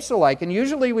two gifts alike. And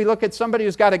usually we look at somebody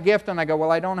who's got a gift and I go,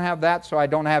 well, I don't have that, so I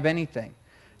don't have anything.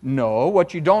 No,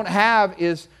 what you don't have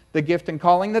is the gift and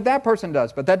calling that person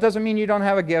does. But that doesn't mean you don't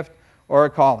have a gift or a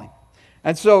calling.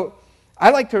 And so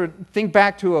I like to think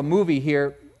back to a movie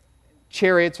here,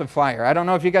 Chariots of Fire. I don't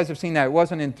know if you guys have seen that. It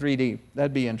wasn't in 3D.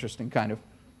 That'd be interesting, kind of.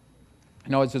 I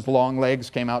know it's his long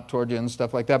legs came out toward you and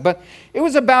stuff like that. But it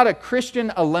was about a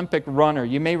Christian Olympic runner.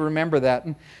 You may remember that.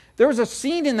 And there was a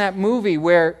scene in that movie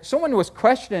where someone was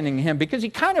questioning him because he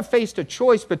kind of faced a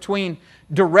choice between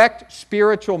direct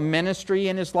spiritual ministry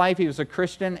in his life. He was a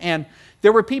Christian. And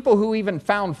there were people who even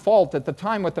found fault at the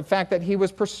time with the fact that he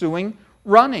was pursuing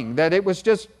running. That it was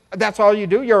just, that's all you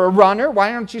do? You're a runner?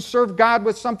 Why don't you serve God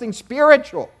with something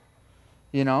spiritual?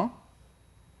 And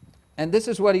this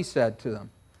is what he said to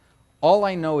them. All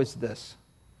I know is this: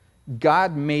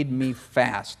 God made me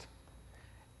fast,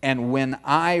 and when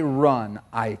I run,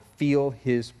 I feel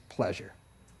his pleasure.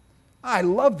 I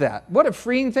love that. What a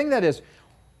freeing thing that is.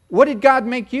 What did God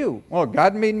make you? Well,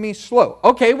 God made me slow.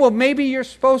 Okay, well, maybe you're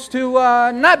supposed to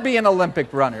not be an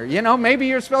Olympic runner. Maybe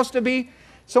you're supposed to be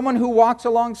someone who walks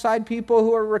alongside people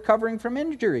who are recovering from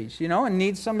injuries, and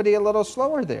needs somebody a little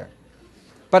slower there.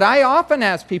 But I often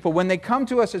ask people when they come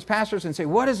to us as pastors and say,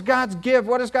 what is God's gift?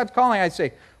 What is God's calling? I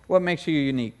say, what makes you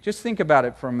unique? Just think about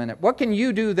it for a minute. What can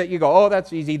you do that you go, oh,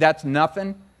 that's easy, that's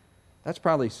nothing? That's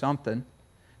probably something.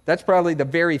 That's probably the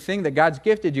very thing that God's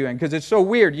gifted you in, because it's so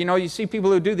weird. You see people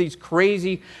who do these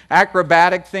crazy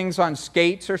acrobatic things on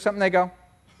skates or something. They go,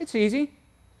 it's easy.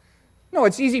 No,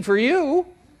 it's easy for you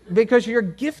because you're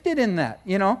gifted in that,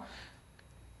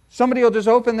 Somebody will just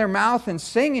open their mouth and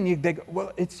sing, and they go,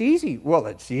 well, it's easy. Well,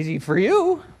 it's easy for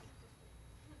you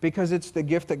because it's the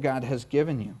gift that God has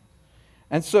given you.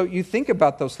 And so you think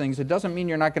about those things. It doesn't mean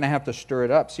you're not going to have to stir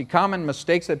it up. See, common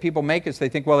mistakes that people make is they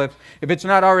think, well, if it's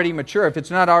not already mature, if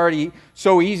it's not already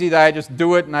so easy that I just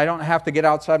do it and I don't have to get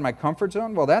outside my comfort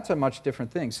zone, well, that's a much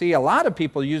different thing. See, a lot of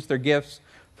people use their gifts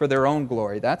for their own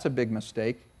glory. That's a big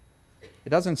mistake. It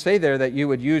doesn't say there that you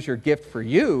would use your gift for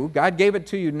you. God gave it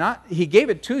to you, He gave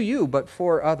it to you, but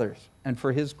for others and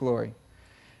for his glory.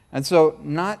 And so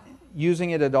not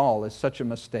using it at all is such a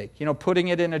mistake. Putting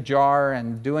it in a jar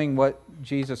and doing what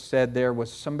Jesus said there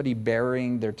was somebody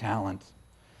burying their talent.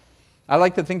 I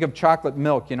like to think of chocolate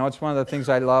milk. It's one of the things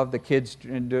I love. The kids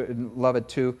love it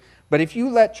too. But if you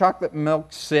let chocolate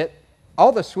milk sit,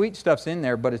 all the sweet stuff's in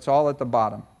there, but it's all at the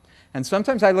bottom. And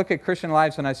sometimes I look at Christian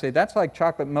lives and I say, that's like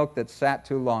chocolate milk that sat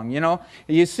too long.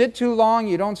 You sit too long,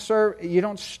 you don't stir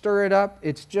it up.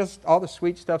 It's just all the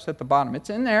sweet stuff's at the bottom. It's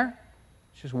in there.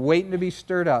 It's just waiting to be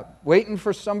stirred up, waiting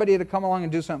for somebody to come along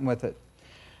and do something with it.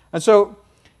 And so,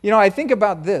 I think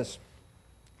about this.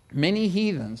 Many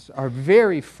heathens are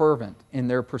very fervent in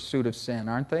their pursuit of sin,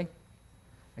 aren't they?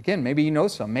 Again, maybe you know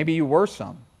some. Maybe you were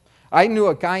some. I knew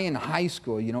a guy in high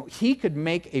school, he could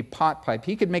make a pot pipe.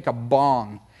 He could make a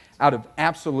bong out of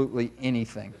absolutely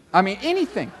anything. I mean,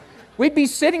 anything. We'd be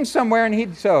sitting somewhere and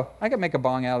I could make a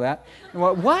bong out of that.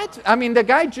 Well, what? I mean, the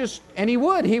guy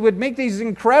he would make these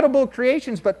incredible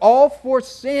creations, but all for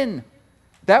sin.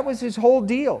 That was his whole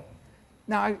deal.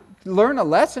 Now, I learned a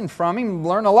lesson from him,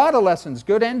 learned a lot of lessons,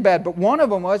 good and bad, but one of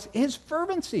them was his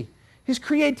fervency, his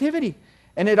creativity.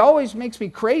 And it always makes me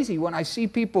crazy when I see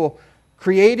people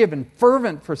creative and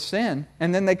fervent for sin,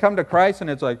 and then they come to Christ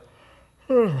and it's like,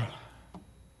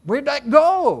 where'd that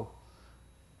go?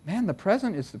 Man, the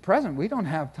present is the present. We don't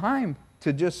have time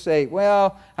to just say,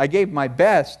 well, I gave my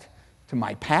best to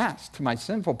my past, to my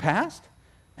sinful past,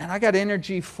 and I got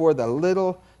energy for the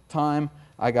little time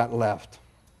I got left.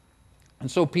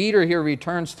 And so Peter here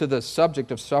returns to the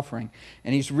subject of suffering,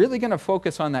 and he's really going to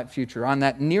focus on that future, on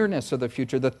that nearness of the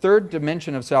future, the third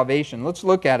dimension of salvation. Let's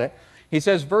look at it. He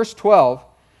says, verse 12,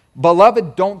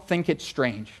 "Beloved, don't think it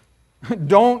strange."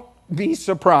 Don't be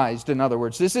surprised, in other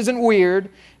words. This isn't weird.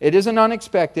 It isn't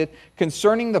unexpected.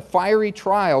 Concerning the fiery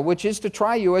trial, which is to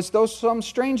try you as though some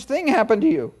strange thing happened to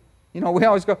you. You know, we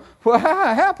always go, what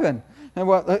happened?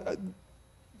 And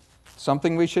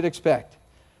something we should expect.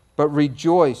 But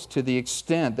rejoice to the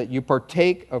extent that you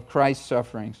partake of Christ's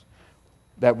sufferings,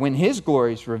 that when His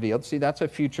glory is revealed, see, that's a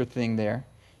future thing there,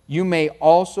 you may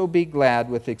also be glad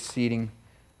with exceeding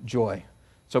joy.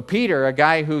 So Peter, a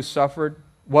guy who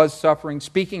was suffering,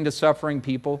 speaking to suffering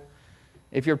people.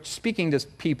 If you're speaking to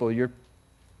people, you're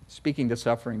speaking to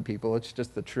suffering people. It's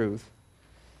just the truth.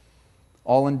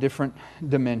 All in different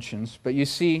dimensions. But you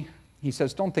see, he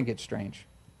says, don't think it's strange.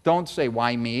 Don't say,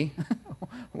 why me?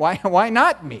 Why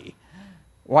not me?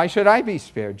 Why should I be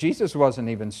spared? Jesus wasn't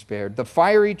even spared. The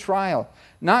fiery trial,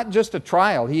 not just a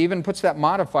trial. He even puts that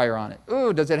modifier on it.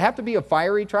 Ooh, does it have to be a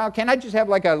fiery trial? Can't I just have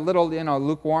like a little,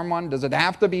 lukewarm one? Does it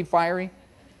have to be fiery?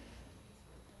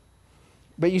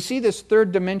 But you see this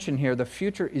third dimension here. The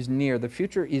future is near. The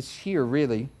future is here,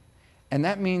 really. And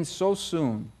that means so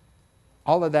soon,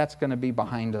 all of that's going to be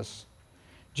behind us.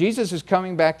 Jesus is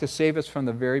coming back to save us from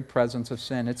the very presence of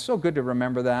sin. It's so good to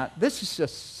remember that. This is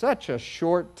just such a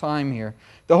short time here.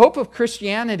 The hope of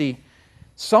Christianity,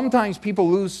 sometimes people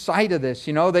lose sight of this.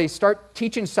 They start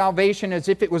teaching salvation as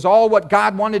if it was all what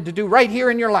God wanted to do right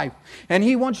here in your life. And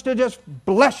He wants to just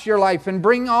bless your life and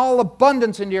bring all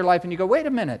abundance into your life. And you go, wait a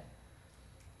minute.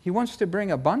 He wants to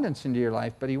bring abundance into your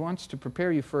life, but He wants to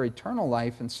prepare you for eternal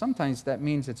life. And sometimes that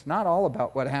means it's not all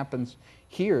about what happens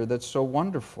here that's so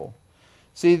wonderful.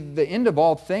 See, the end of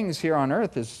all things here on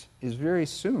earth is very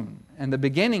soon. And the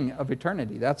beginning of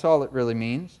eternity, that's all it really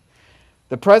means.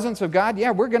 The presence of God,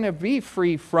 yeah, we're going to be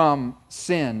free from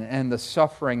sin and the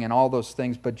suffering and all those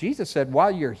things. But Jesus said, while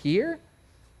you're here,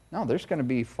 no, there's going to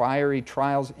be fiery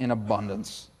trials in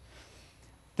abundance.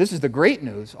 This is the great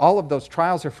news. All of those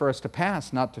trials are for us to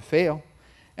pass, not to fail.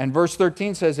 And verse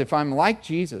 13 says, if I'm like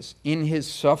Jesus in His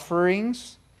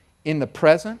sufferings in the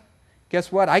present, guess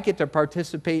what? I get to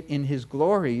participate in His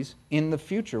glories in the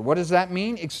future. What does that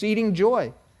mean? Exceeding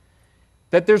joy.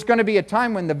 That there's going to be a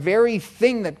time when the very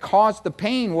thing that caused the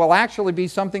pain will actually be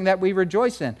something that we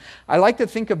rejoice in. I like to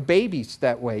think of babies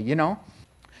that way,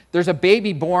 There's a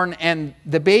baby born and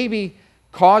the baby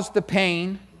caused the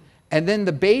pain, and then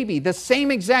the baby, the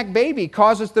same exact baby,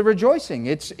 causes the rejoicing.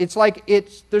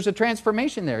 There's a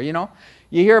transformation there, You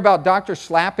hear about doctors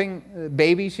slapping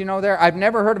babies, there. I've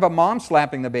never heard of a mom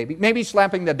slapping the baby. Maybe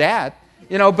slapping the dad,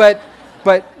 but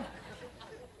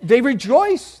they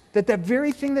rejoice that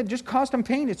very thing that just caused them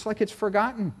pain, it's like it's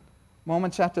forgotten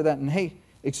moments after that. And hey,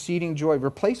 exceeding joy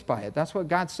replaced by it. That's what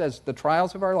God says. The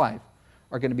trials of our life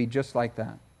are going to be just like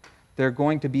that. They're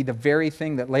going to be the very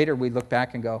thing that later we look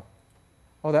back and go,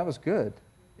 oh, that was good.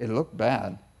 It looked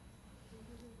bad.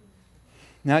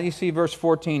 Now you see verse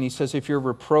 14, he says, if you're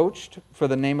reproached for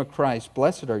the name of Christ,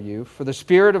 blessed are you, for the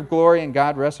Spirit of glory and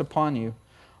God rests upon you.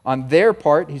 On their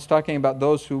part, he's talking about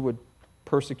those who would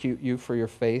persecute you for your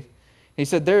faith. He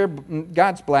said,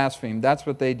 God's blasphemed, that's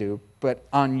what they do. But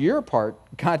on your part,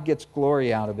 God gets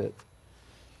glory out of it.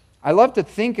 I love to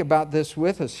think about this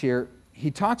with us here. He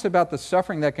talks about the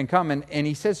suffering that can come, and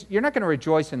he says, you're not going to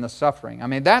rejoice in the suffering. I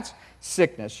mean, that's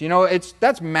sickness.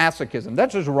 That's masochism.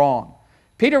 That's just wrong.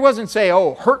 Peter wasn't saying,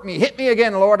 oh, hurt me, hit me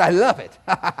again, Lord, I love it.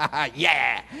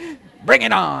 Yeah, bring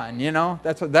it on,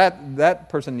 That's what that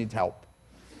person needs help.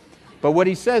 But what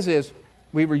he says is,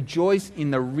 we rejoice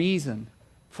in the reason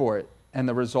for it and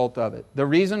the result of it. The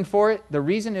reason for it, the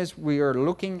reason is we are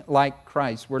looking like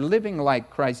Christ. We're living like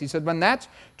Christ. He said, when that's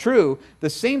true, the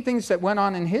same things that went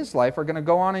on in His life are going to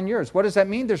go on in yours. What does that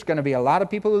mean? There's going to be a lot of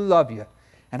people who love you.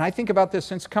 And I think about this,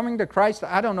 since coming to Christ,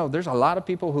 I don't know, there's a lot of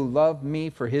people who love me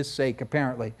for His sake,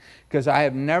 apparently, because I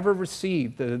have never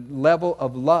received the level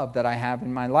of love that I have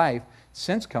in my life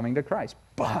since coming to Christ.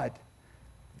 But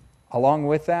along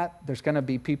with that, there's going to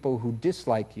be people who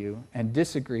dislike you and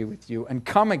disagree with you and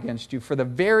come against you for the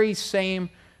very same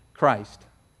Christ.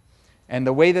 And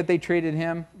the way that they treated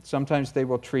Him, sometimes they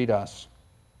will treat us.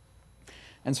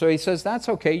 And so he says, that's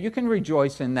okay. You can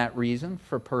rejoice in that reason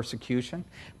for persecution.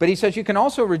 But he says you can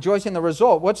also rejoice in the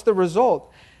result. What's the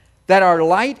result? That our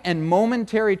light and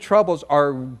momentary troubles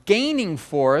are gaining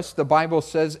for us, the Bible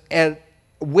says, a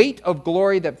weight of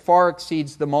glory that far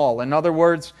exceeds them all. In other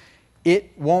words,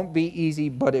 it won't be easy,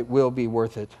 but it will be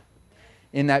worth it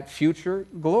in that future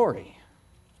glory.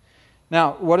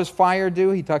 Now, what does fire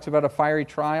do? He talks about a fiery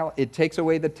trial. It takes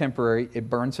away the temporary, it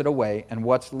burns it away, and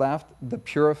what's left? The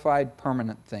purified,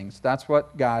 permanent things. That's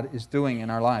what God is doing in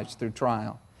our lives through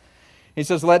trial. He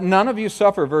says, let none of you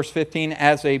suffer, verse 15,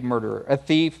 as a murderer, a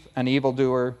thief, an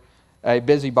evildoer, a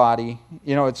busybody.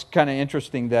 You know, it's kind of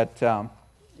interesting that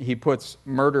he puts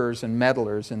murderers and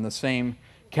meddlers in the same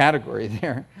category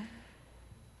there.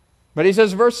 But he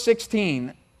says, verse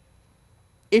 16,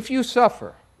 if you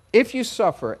suffer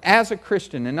as a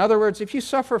Christian, in other words, if you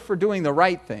suffer for doing the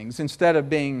right things instead of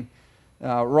being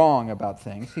wrong about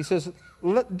things, he says,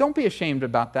 don't be ashamed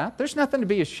about that. There's nothing to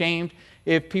be ashamed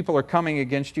if people are coming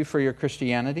against you for your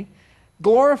Christianity.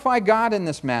 Glorify God in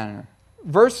this manner.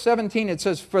 Verse 17, it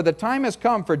says, for the time has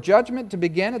come for judgment to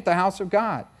begin at the house of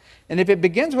God. And if it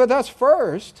begins with us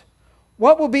first,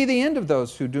 what will be the end of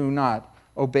those who do not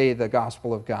obey the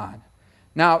gospel of God?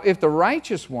 Now, if the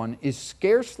righteous one is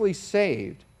scarcely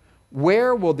saved,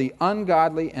 where will the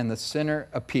ungodly and the sinner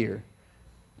appear?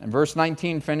 And verse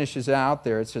 19 finishes out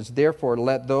there. It says, therefore,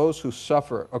 let those who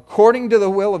suffer according to the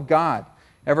will of God.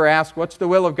 Ever ask, what's the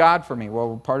will of God for me?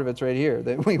 Well, part of it's right here,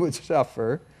 that we would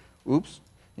suffer. Oops.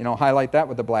 You know, highlight that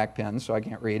with a black pen so I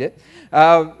can't read it.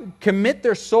 Commit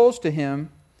their souls to Him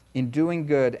in doing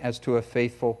good as to a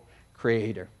faithful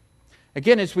Creator.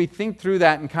 Again, as we think through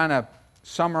that and kind of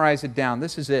summarize it down,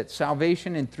 this is it.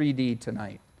 Salvation in 3D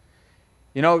tonight.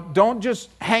 You know, don't just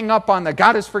hang up on the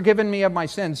God has forgiven me of my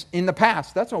sins in the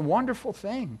past. That's a wonderful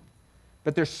thing.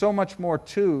 But there's so much more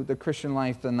to the Christian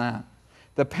life than that.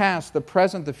 The past, the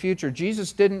present, the future.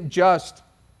 Jesus didn't just,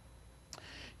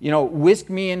 whisk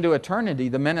me into eternity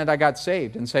the minute I got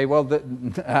saved and say, well,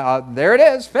 there it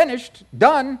is, finished,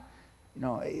 done.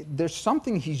 There's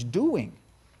something He's doing.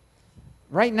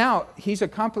 Right now, He's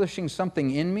accomplishing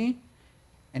something in me,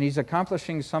 and He's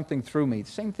accomplishing something through me.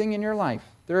 Same thing in your life.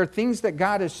 There are things that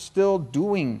God is still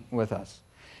doing with us.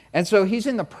 And so He's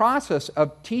in the process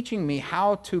of teaching me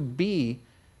how to be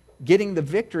getting the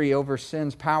victory over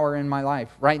sin's power in my life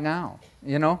right now.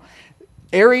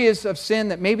 Areas of sin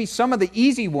that maybe some of the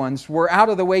easy ones were out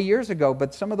of the way years ago,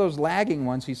 but some of those lagging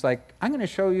ones, He's like, I'm going to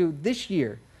show you this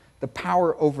year the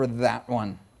power over that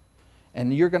one.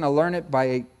 And you're going to learn it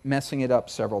by messing it up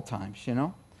several times,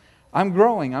 I'm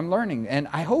growing, I'm learning. And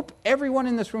I hope everyone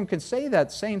in this room can say that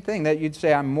same thing, that you'd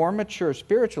say, I'm more mature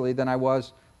spiritually than I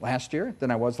was last year, than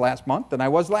I was last month, than I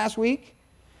was last week.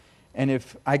 And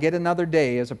if I get another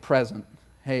day as a present,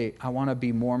 hey, I want to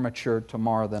be more mature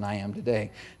tomorrow than I am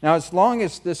today. Now, as long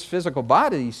as this physical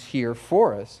body's here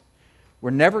for us,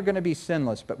 we're never going to be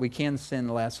sinless, but we can sin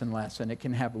less and less, and it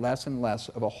can have less and less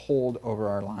of a hold over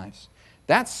our lives.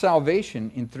 That's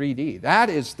salvation in 3D. That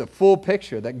is the full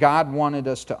picture that God wanted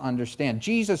us to understand.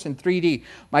 Jesus in 3D.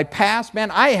 My past,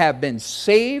 man, I have been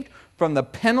saved from the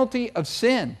penalty of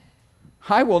sin.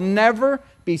 I will never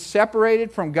be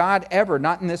separated from God ever.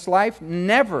 Not in this life,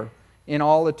 never in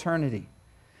all eternity.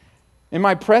 In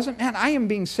my present, man, I am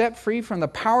being set free from the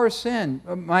power of sin.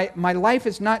 My life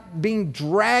is not being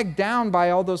dragged down by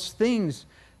all those things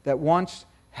that once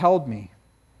held me.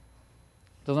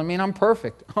 Doesn't mean I'm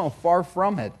perfect. Oh, far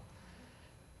from it.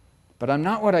 But I'm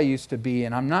not what I used to be,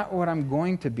 and I'm not what I'm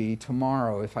going to be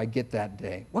tomorrow if I get that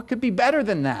day. What could be better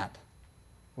than that?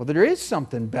 Well, there is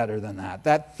something better than that.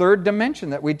 That third dimension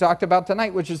that we talked about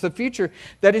tonight, which is the future,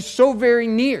 that is so very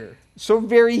near, so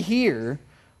very here,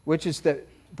 which is that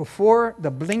before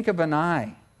the blink of an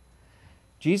eye,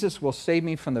 Jesus will save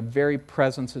me from the very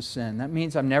presence of sin. That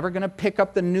means I'm never going to pick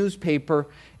up the newspaper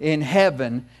in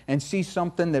heaven and see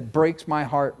something that breaks my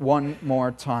heart one more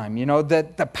time.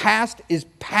 That the past is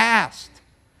past.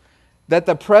 That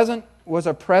the present was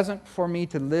a present for me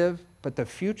to live, but the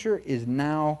future is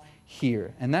now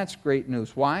here. And that's great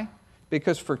news. Why?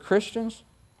 Because for Christians,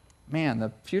 man,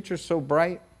 the future's so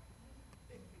bright,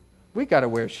 we got to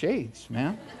wear shades,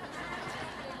 man.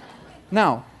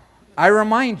 Now, I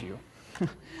remind you,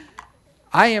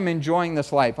 I am enjoying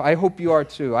this life. I hope you are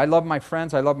too. I love my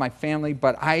friends, I love my family,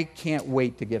 but I can't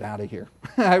wait to get out of here.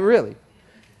 I really.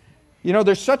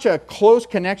 There's such a close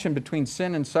connection between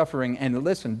sin and suffering. And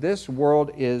listen, this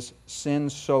world is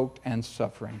sin-soaked and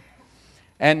suffering.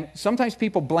 And sometimes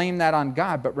people blame that on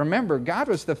God. But remember, God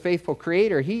was the faithful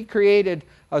creator. He created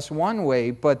us one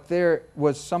way, but there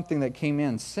was something that came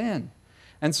in, sin.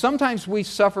 And sometimes we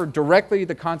suffer directly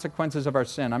the consequences of our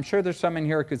sin. I'm sure there's some in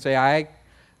here who could say,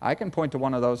 I can point to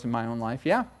one of those in my own life.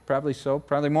 Yeah, probably so,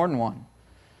 probably more than one.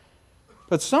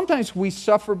 But sometimes we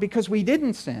suffer because we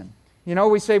didn't sin.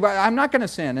 We say, well, I'm not going to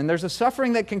sin, and there's a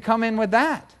suffering that can come in with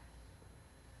that.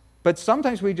 But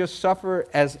sometimes we just suffer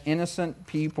as innocent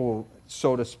people,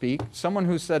 so to speak. Someone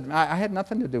who said, I had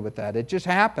nothing to do with that. It just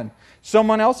happened.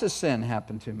 Someone else's sin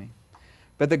happened to me.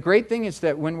 But the great thing is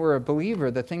that when we're a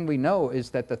believer, the thing we know is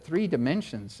that the three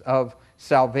dimensions of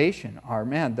salvation are,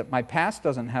 man, that my past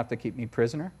doesn't have to keep me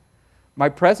prisoner. My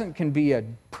present can be a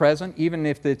present, even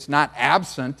if it's not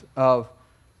absent of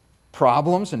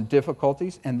problems and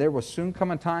difficulties. And there will soon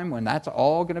come a time when that's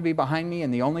all going to be behind me,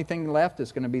 and the only thing left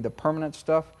is going to be the permanent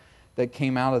stuff that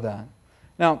came out of that.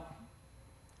 Now,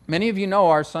 many of you know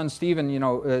our son Stephen.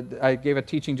 I gave a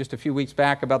teaching just a few weeks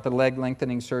back about the leg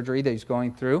lengthening surgery that he's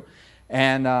going through.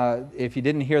 And if you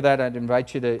didn't hear that, I'd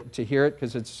invite you to hear it,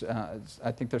 because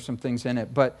I think there's some things in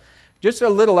it. But just a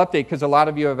little update, because a lot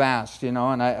of you have asked, and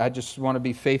I just want to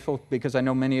be faithful, because I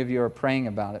know many of you are praying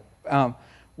about it.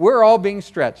 We're all being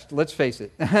stretched, let's face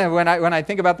it. When I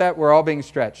think about that, we're all being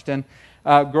stretched and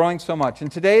growing so much. And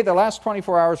today, the last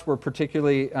 24 hours were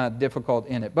particularly difficult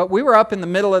in it. But we were up in the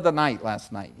middle of the night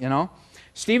last night,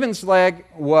 Stephen's leg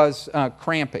was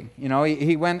cramping.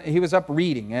 He was up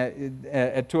reading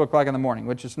at 2 o'clock in the morning,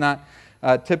 which is not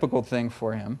a typical thing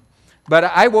for him. But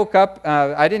I woke up,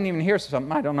 I didn't even hear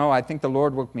something, I don't know, I think the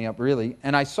Lord woke me up really,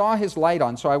 and I saw his light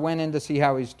on, so I went in to see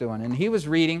how he's doing. And he was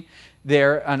reading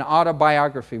there an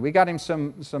autobiography. We got him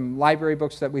some library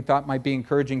books that we thought might be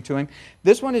encouraging to him.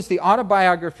 This one is the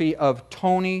autobiography of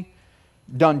Tony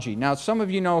Dungy. Now, some of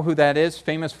you know who that is,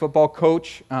 famous football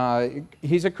coach.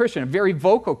 He's a Christian, a very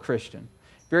vocal Christian,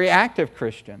 very active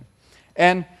Christian.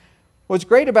 And what's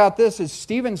great about this is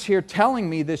Stephen's here telling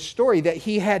me this story that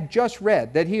he had just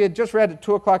read, at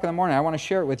 2 o'clock in the morning. I want to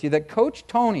share it with you, that Coach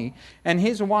Tony and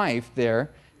his wife there,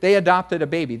 they adopted a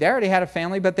baby. They already had a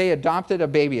family, but they adopted a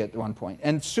baby at one point.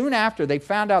 And soon after, they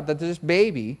found out that this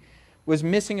baby was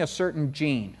missing a certain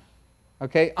gene.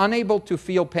 Okay, unable to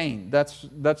feel pain. That's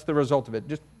the result of it.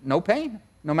 Just no pain,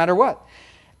 no matter what.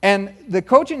 And the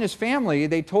coach and his family,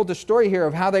 they told the story here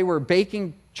of how they were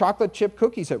baking chocolate chip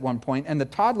cookies at one point, and the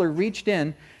toddler reached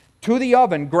in to the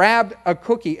oven, grabbed a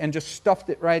cookie, and just stuffed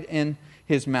it right in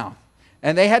his mouth.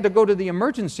 And they had to go to the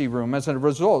emergency room as a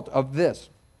result of this.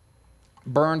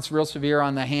 Burns real severe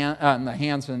on the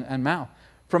hands and mouth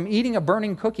from eating a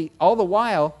burning cookie, all the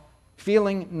while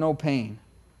feeling no pain.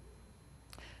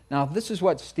 Now, this is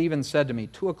what Stephen said to me,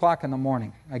 2 o'clock in the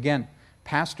morning. Again,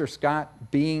 Pastor Scott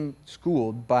being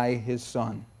schooled by his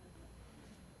son.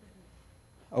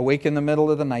 Awake in the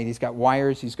middle of the night, he's got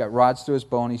wires, he's got rods through his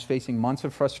bone, he's facing months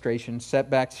of frustration,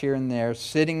 setbacks here and there,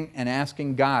 sitting and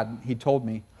asking God, he told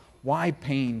me, why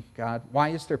pain, God? Why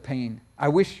is there pain? I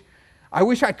wish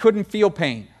I couldn't feel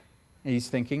pain. And he's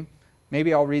thinking,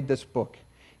 maybe I'll read this book.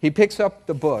 He picks up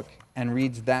the book and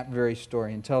reads that very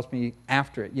story and tells me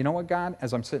after it, you know what, God,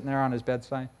 as I'm sitting there on his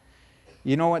bedside,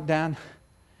 you know what, Dad?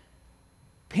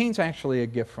 Pain's actually a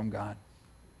gift from God.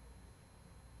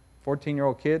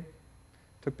 14-year-old kid,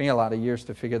 took me a lot of years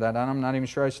to figure that out. I'm not even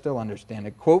sure I still understand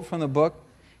it. Quote from the book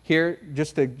here,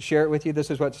 just to share it with you,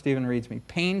 this is what Stephen reads me.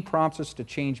 Pain prompts us to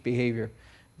change behavior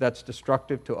that's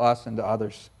destructive to us and to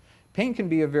others. Pain can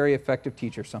be a very effective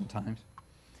teacher sometimes.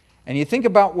 And you think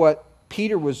about what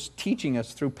Peter was teaching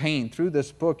us through pain, through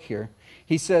this book here.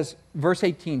 He says, verse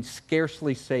 18,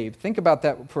 scarcely saved. Think about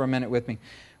that for a minute with me.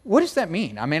 What does that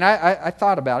mean? I mean, I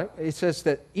thought about it. It says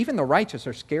that even the righteous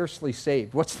are scarcely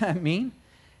saved. What's that mean?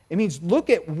 It means look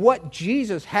at what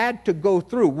Jesus had to go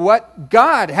through, what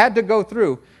God had to go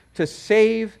through to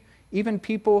save even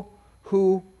people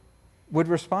who would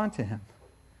respond to him.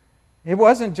 It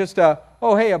wasn't just a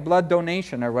blood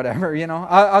donation or whatever,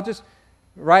 I'll just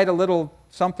write a little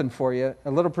something for you,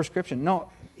 a little prescription. No,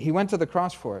 he went to the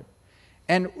cross for it.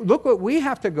 And look what we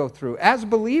have to go through as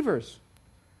believers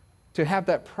to have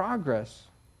that progress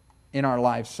in our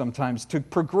lives sometimes, to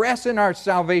progress in our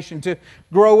salvation, to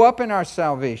grow up in our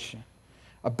salvation.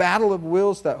 A battle of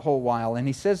wills that whole while. And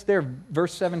he says there,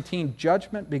 verse 17,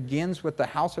 judgment begins with the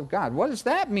house of God. What does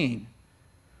that mean?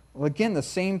 Well, again, the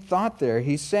same thought there.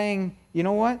 He's saying, you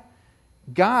know what?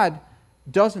 God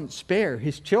doesn't spare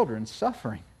his children's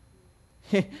suffering.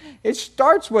 It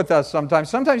starts with us sometimes.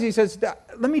 Sometimes he says,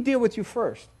 let me deal with you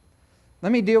first.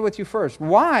 Let me deal with you first.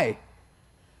 Why?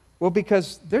 Well,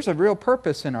 because there's a real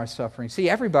purpose in our suffering. See,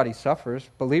 everybody suffers,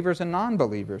 believers and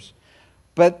non-believers.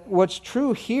 But what's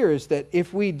true here is that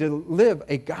if we live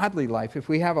a godly life, if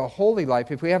we have a holy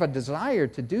life, if we have a desire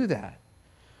to do that,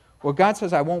 well, God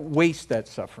says, I won't waste that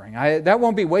suffering. That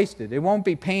won't be wasted. It won't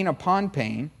be pain upon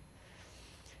pain.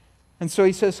 And so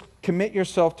he says, commit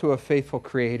yourself to a faithful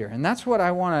Creator. And that's what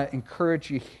I want to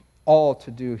encourage you all to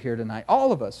do here tonight.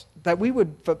 All of us, that we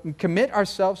would commit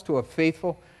ourselves to a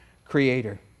faithful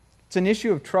Creator. It's an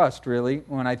issue of trust, really,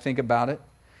 when I think about it.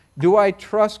 Do I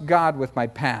trust God with my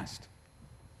past?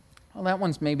 Well, that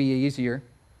one's maybe easier.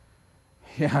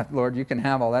 Yeah, Lord, you can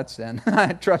have all that sin.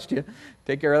 I trust you.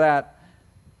 Take care of that.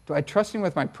 Do I trust Him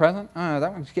with my present?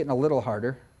 That one's getting a little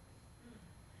harder.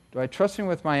 Do I trust Him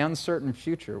with my uncertain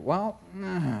future? Well,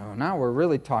 no, now we're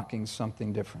really talking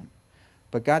something different.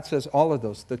 But God says all of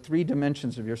those, the 3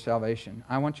 dimensions of your salvation,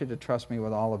 I want you to trust me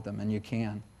with all of them, and you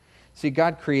can. See,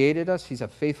 God created us. He's a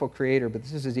faithful creator, but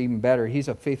this is even better. He's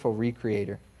a faithful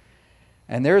recreator.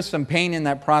 And there is some pain in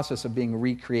that process of being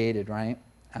recreated, right?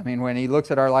 I mean, when He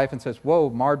looks at our life and says, whoa,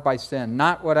 marred by sin,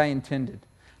 not what I intended.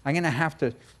 I'm going to have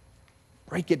to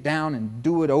break it down and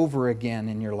do it over again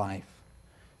in your life.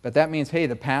 But that means, hey,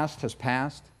 the past has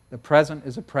passed. The present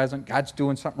is a present. God's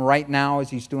doing something right now as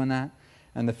He's doing that.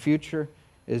 And the future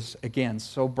is, again,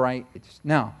 so bright.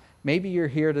 Now, maybe you're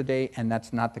here today and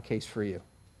that's not the case for you.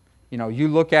 You know, you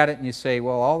look at it and you say,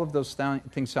 well, all of those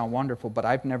things sound wonderful, but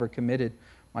I've never committed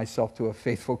myself to a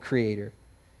faithful Creator.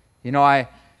 You know, I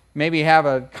maybe have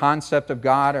a concept of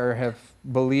God or have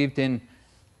believed in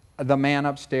the man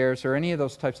upstairs or any of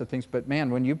those types of things. But man,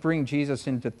 when you bring Jesus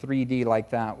into 3D like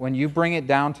that, when you bring it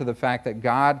down to the fact that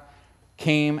God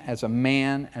came as a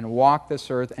man and walked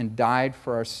this earth and died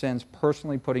for our sins,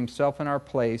 personally put Himself in our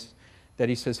place, that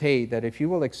He says, hey, that if you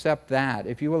will accept that,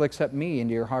 if you will accept me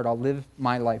into your heart, I'll live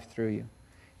my life through you.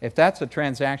 If that's a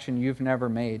transaction you've never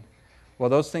made, well,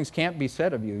 those things can't be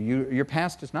said of you. Your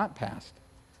past is not past.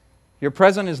 Your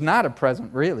present is not a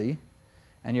present, really.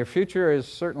 And your future is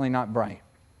certainly not bright.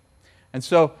 And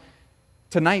so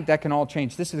tonight that can all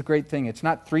change. This is a great thing. It's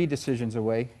not 3 decisions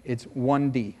away. It's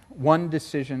 1D, 1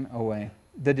 decision away.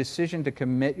 The decision to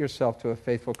commit yourself to a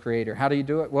faithful Creator. How do you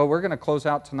do it? Well, we're going to close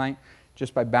out tonight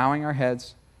just by bowing our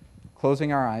heads,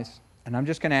 closing our eyes. And I'm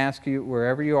just going to ask you,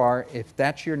 wherever you are, if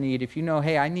that's your need, if you know,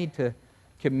 hey, I need to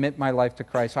commit my life to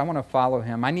Christ. I want to follow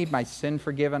Him. I need my sin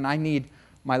forgiven. I need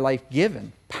my life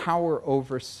given, power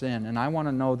over sin. And I want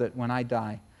to know that when I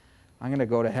die, I'm going to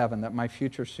go to heaven, that my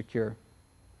future's secure.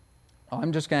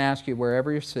 I'm just going to ask you,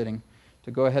 wherever you're sitting,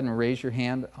 to go ahead and raise your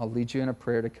hand. I'll lead you in a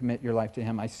prayer to commit your life to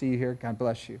Him. I see you here. God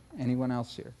bless you. Anyone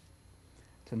else here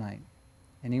tonight?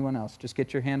 Anyone else? Just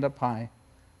get your hand up high.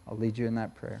 I'll lead you in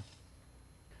that prayer.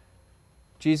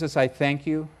 Jesus, I thank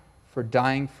You for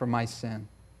dying for my sin.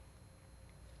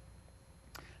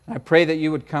 I pray that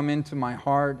You would come into my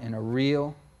heart in a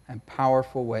real and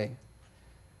powerful way.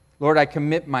 Lord, I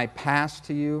commit my past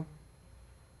to You.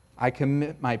 I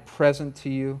commit my present to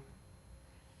You.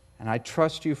 And I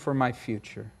trust You for my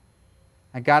future.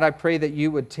 And God, I pray that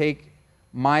You would take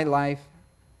my life,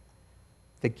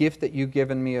 the gift that You've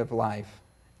given me of life,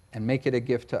 and make it a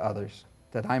gift to others,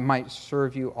 that I might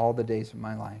serve You all the days of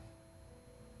my life.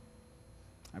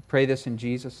 I pray this in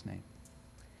Jesus' name.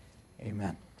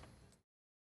 Amen.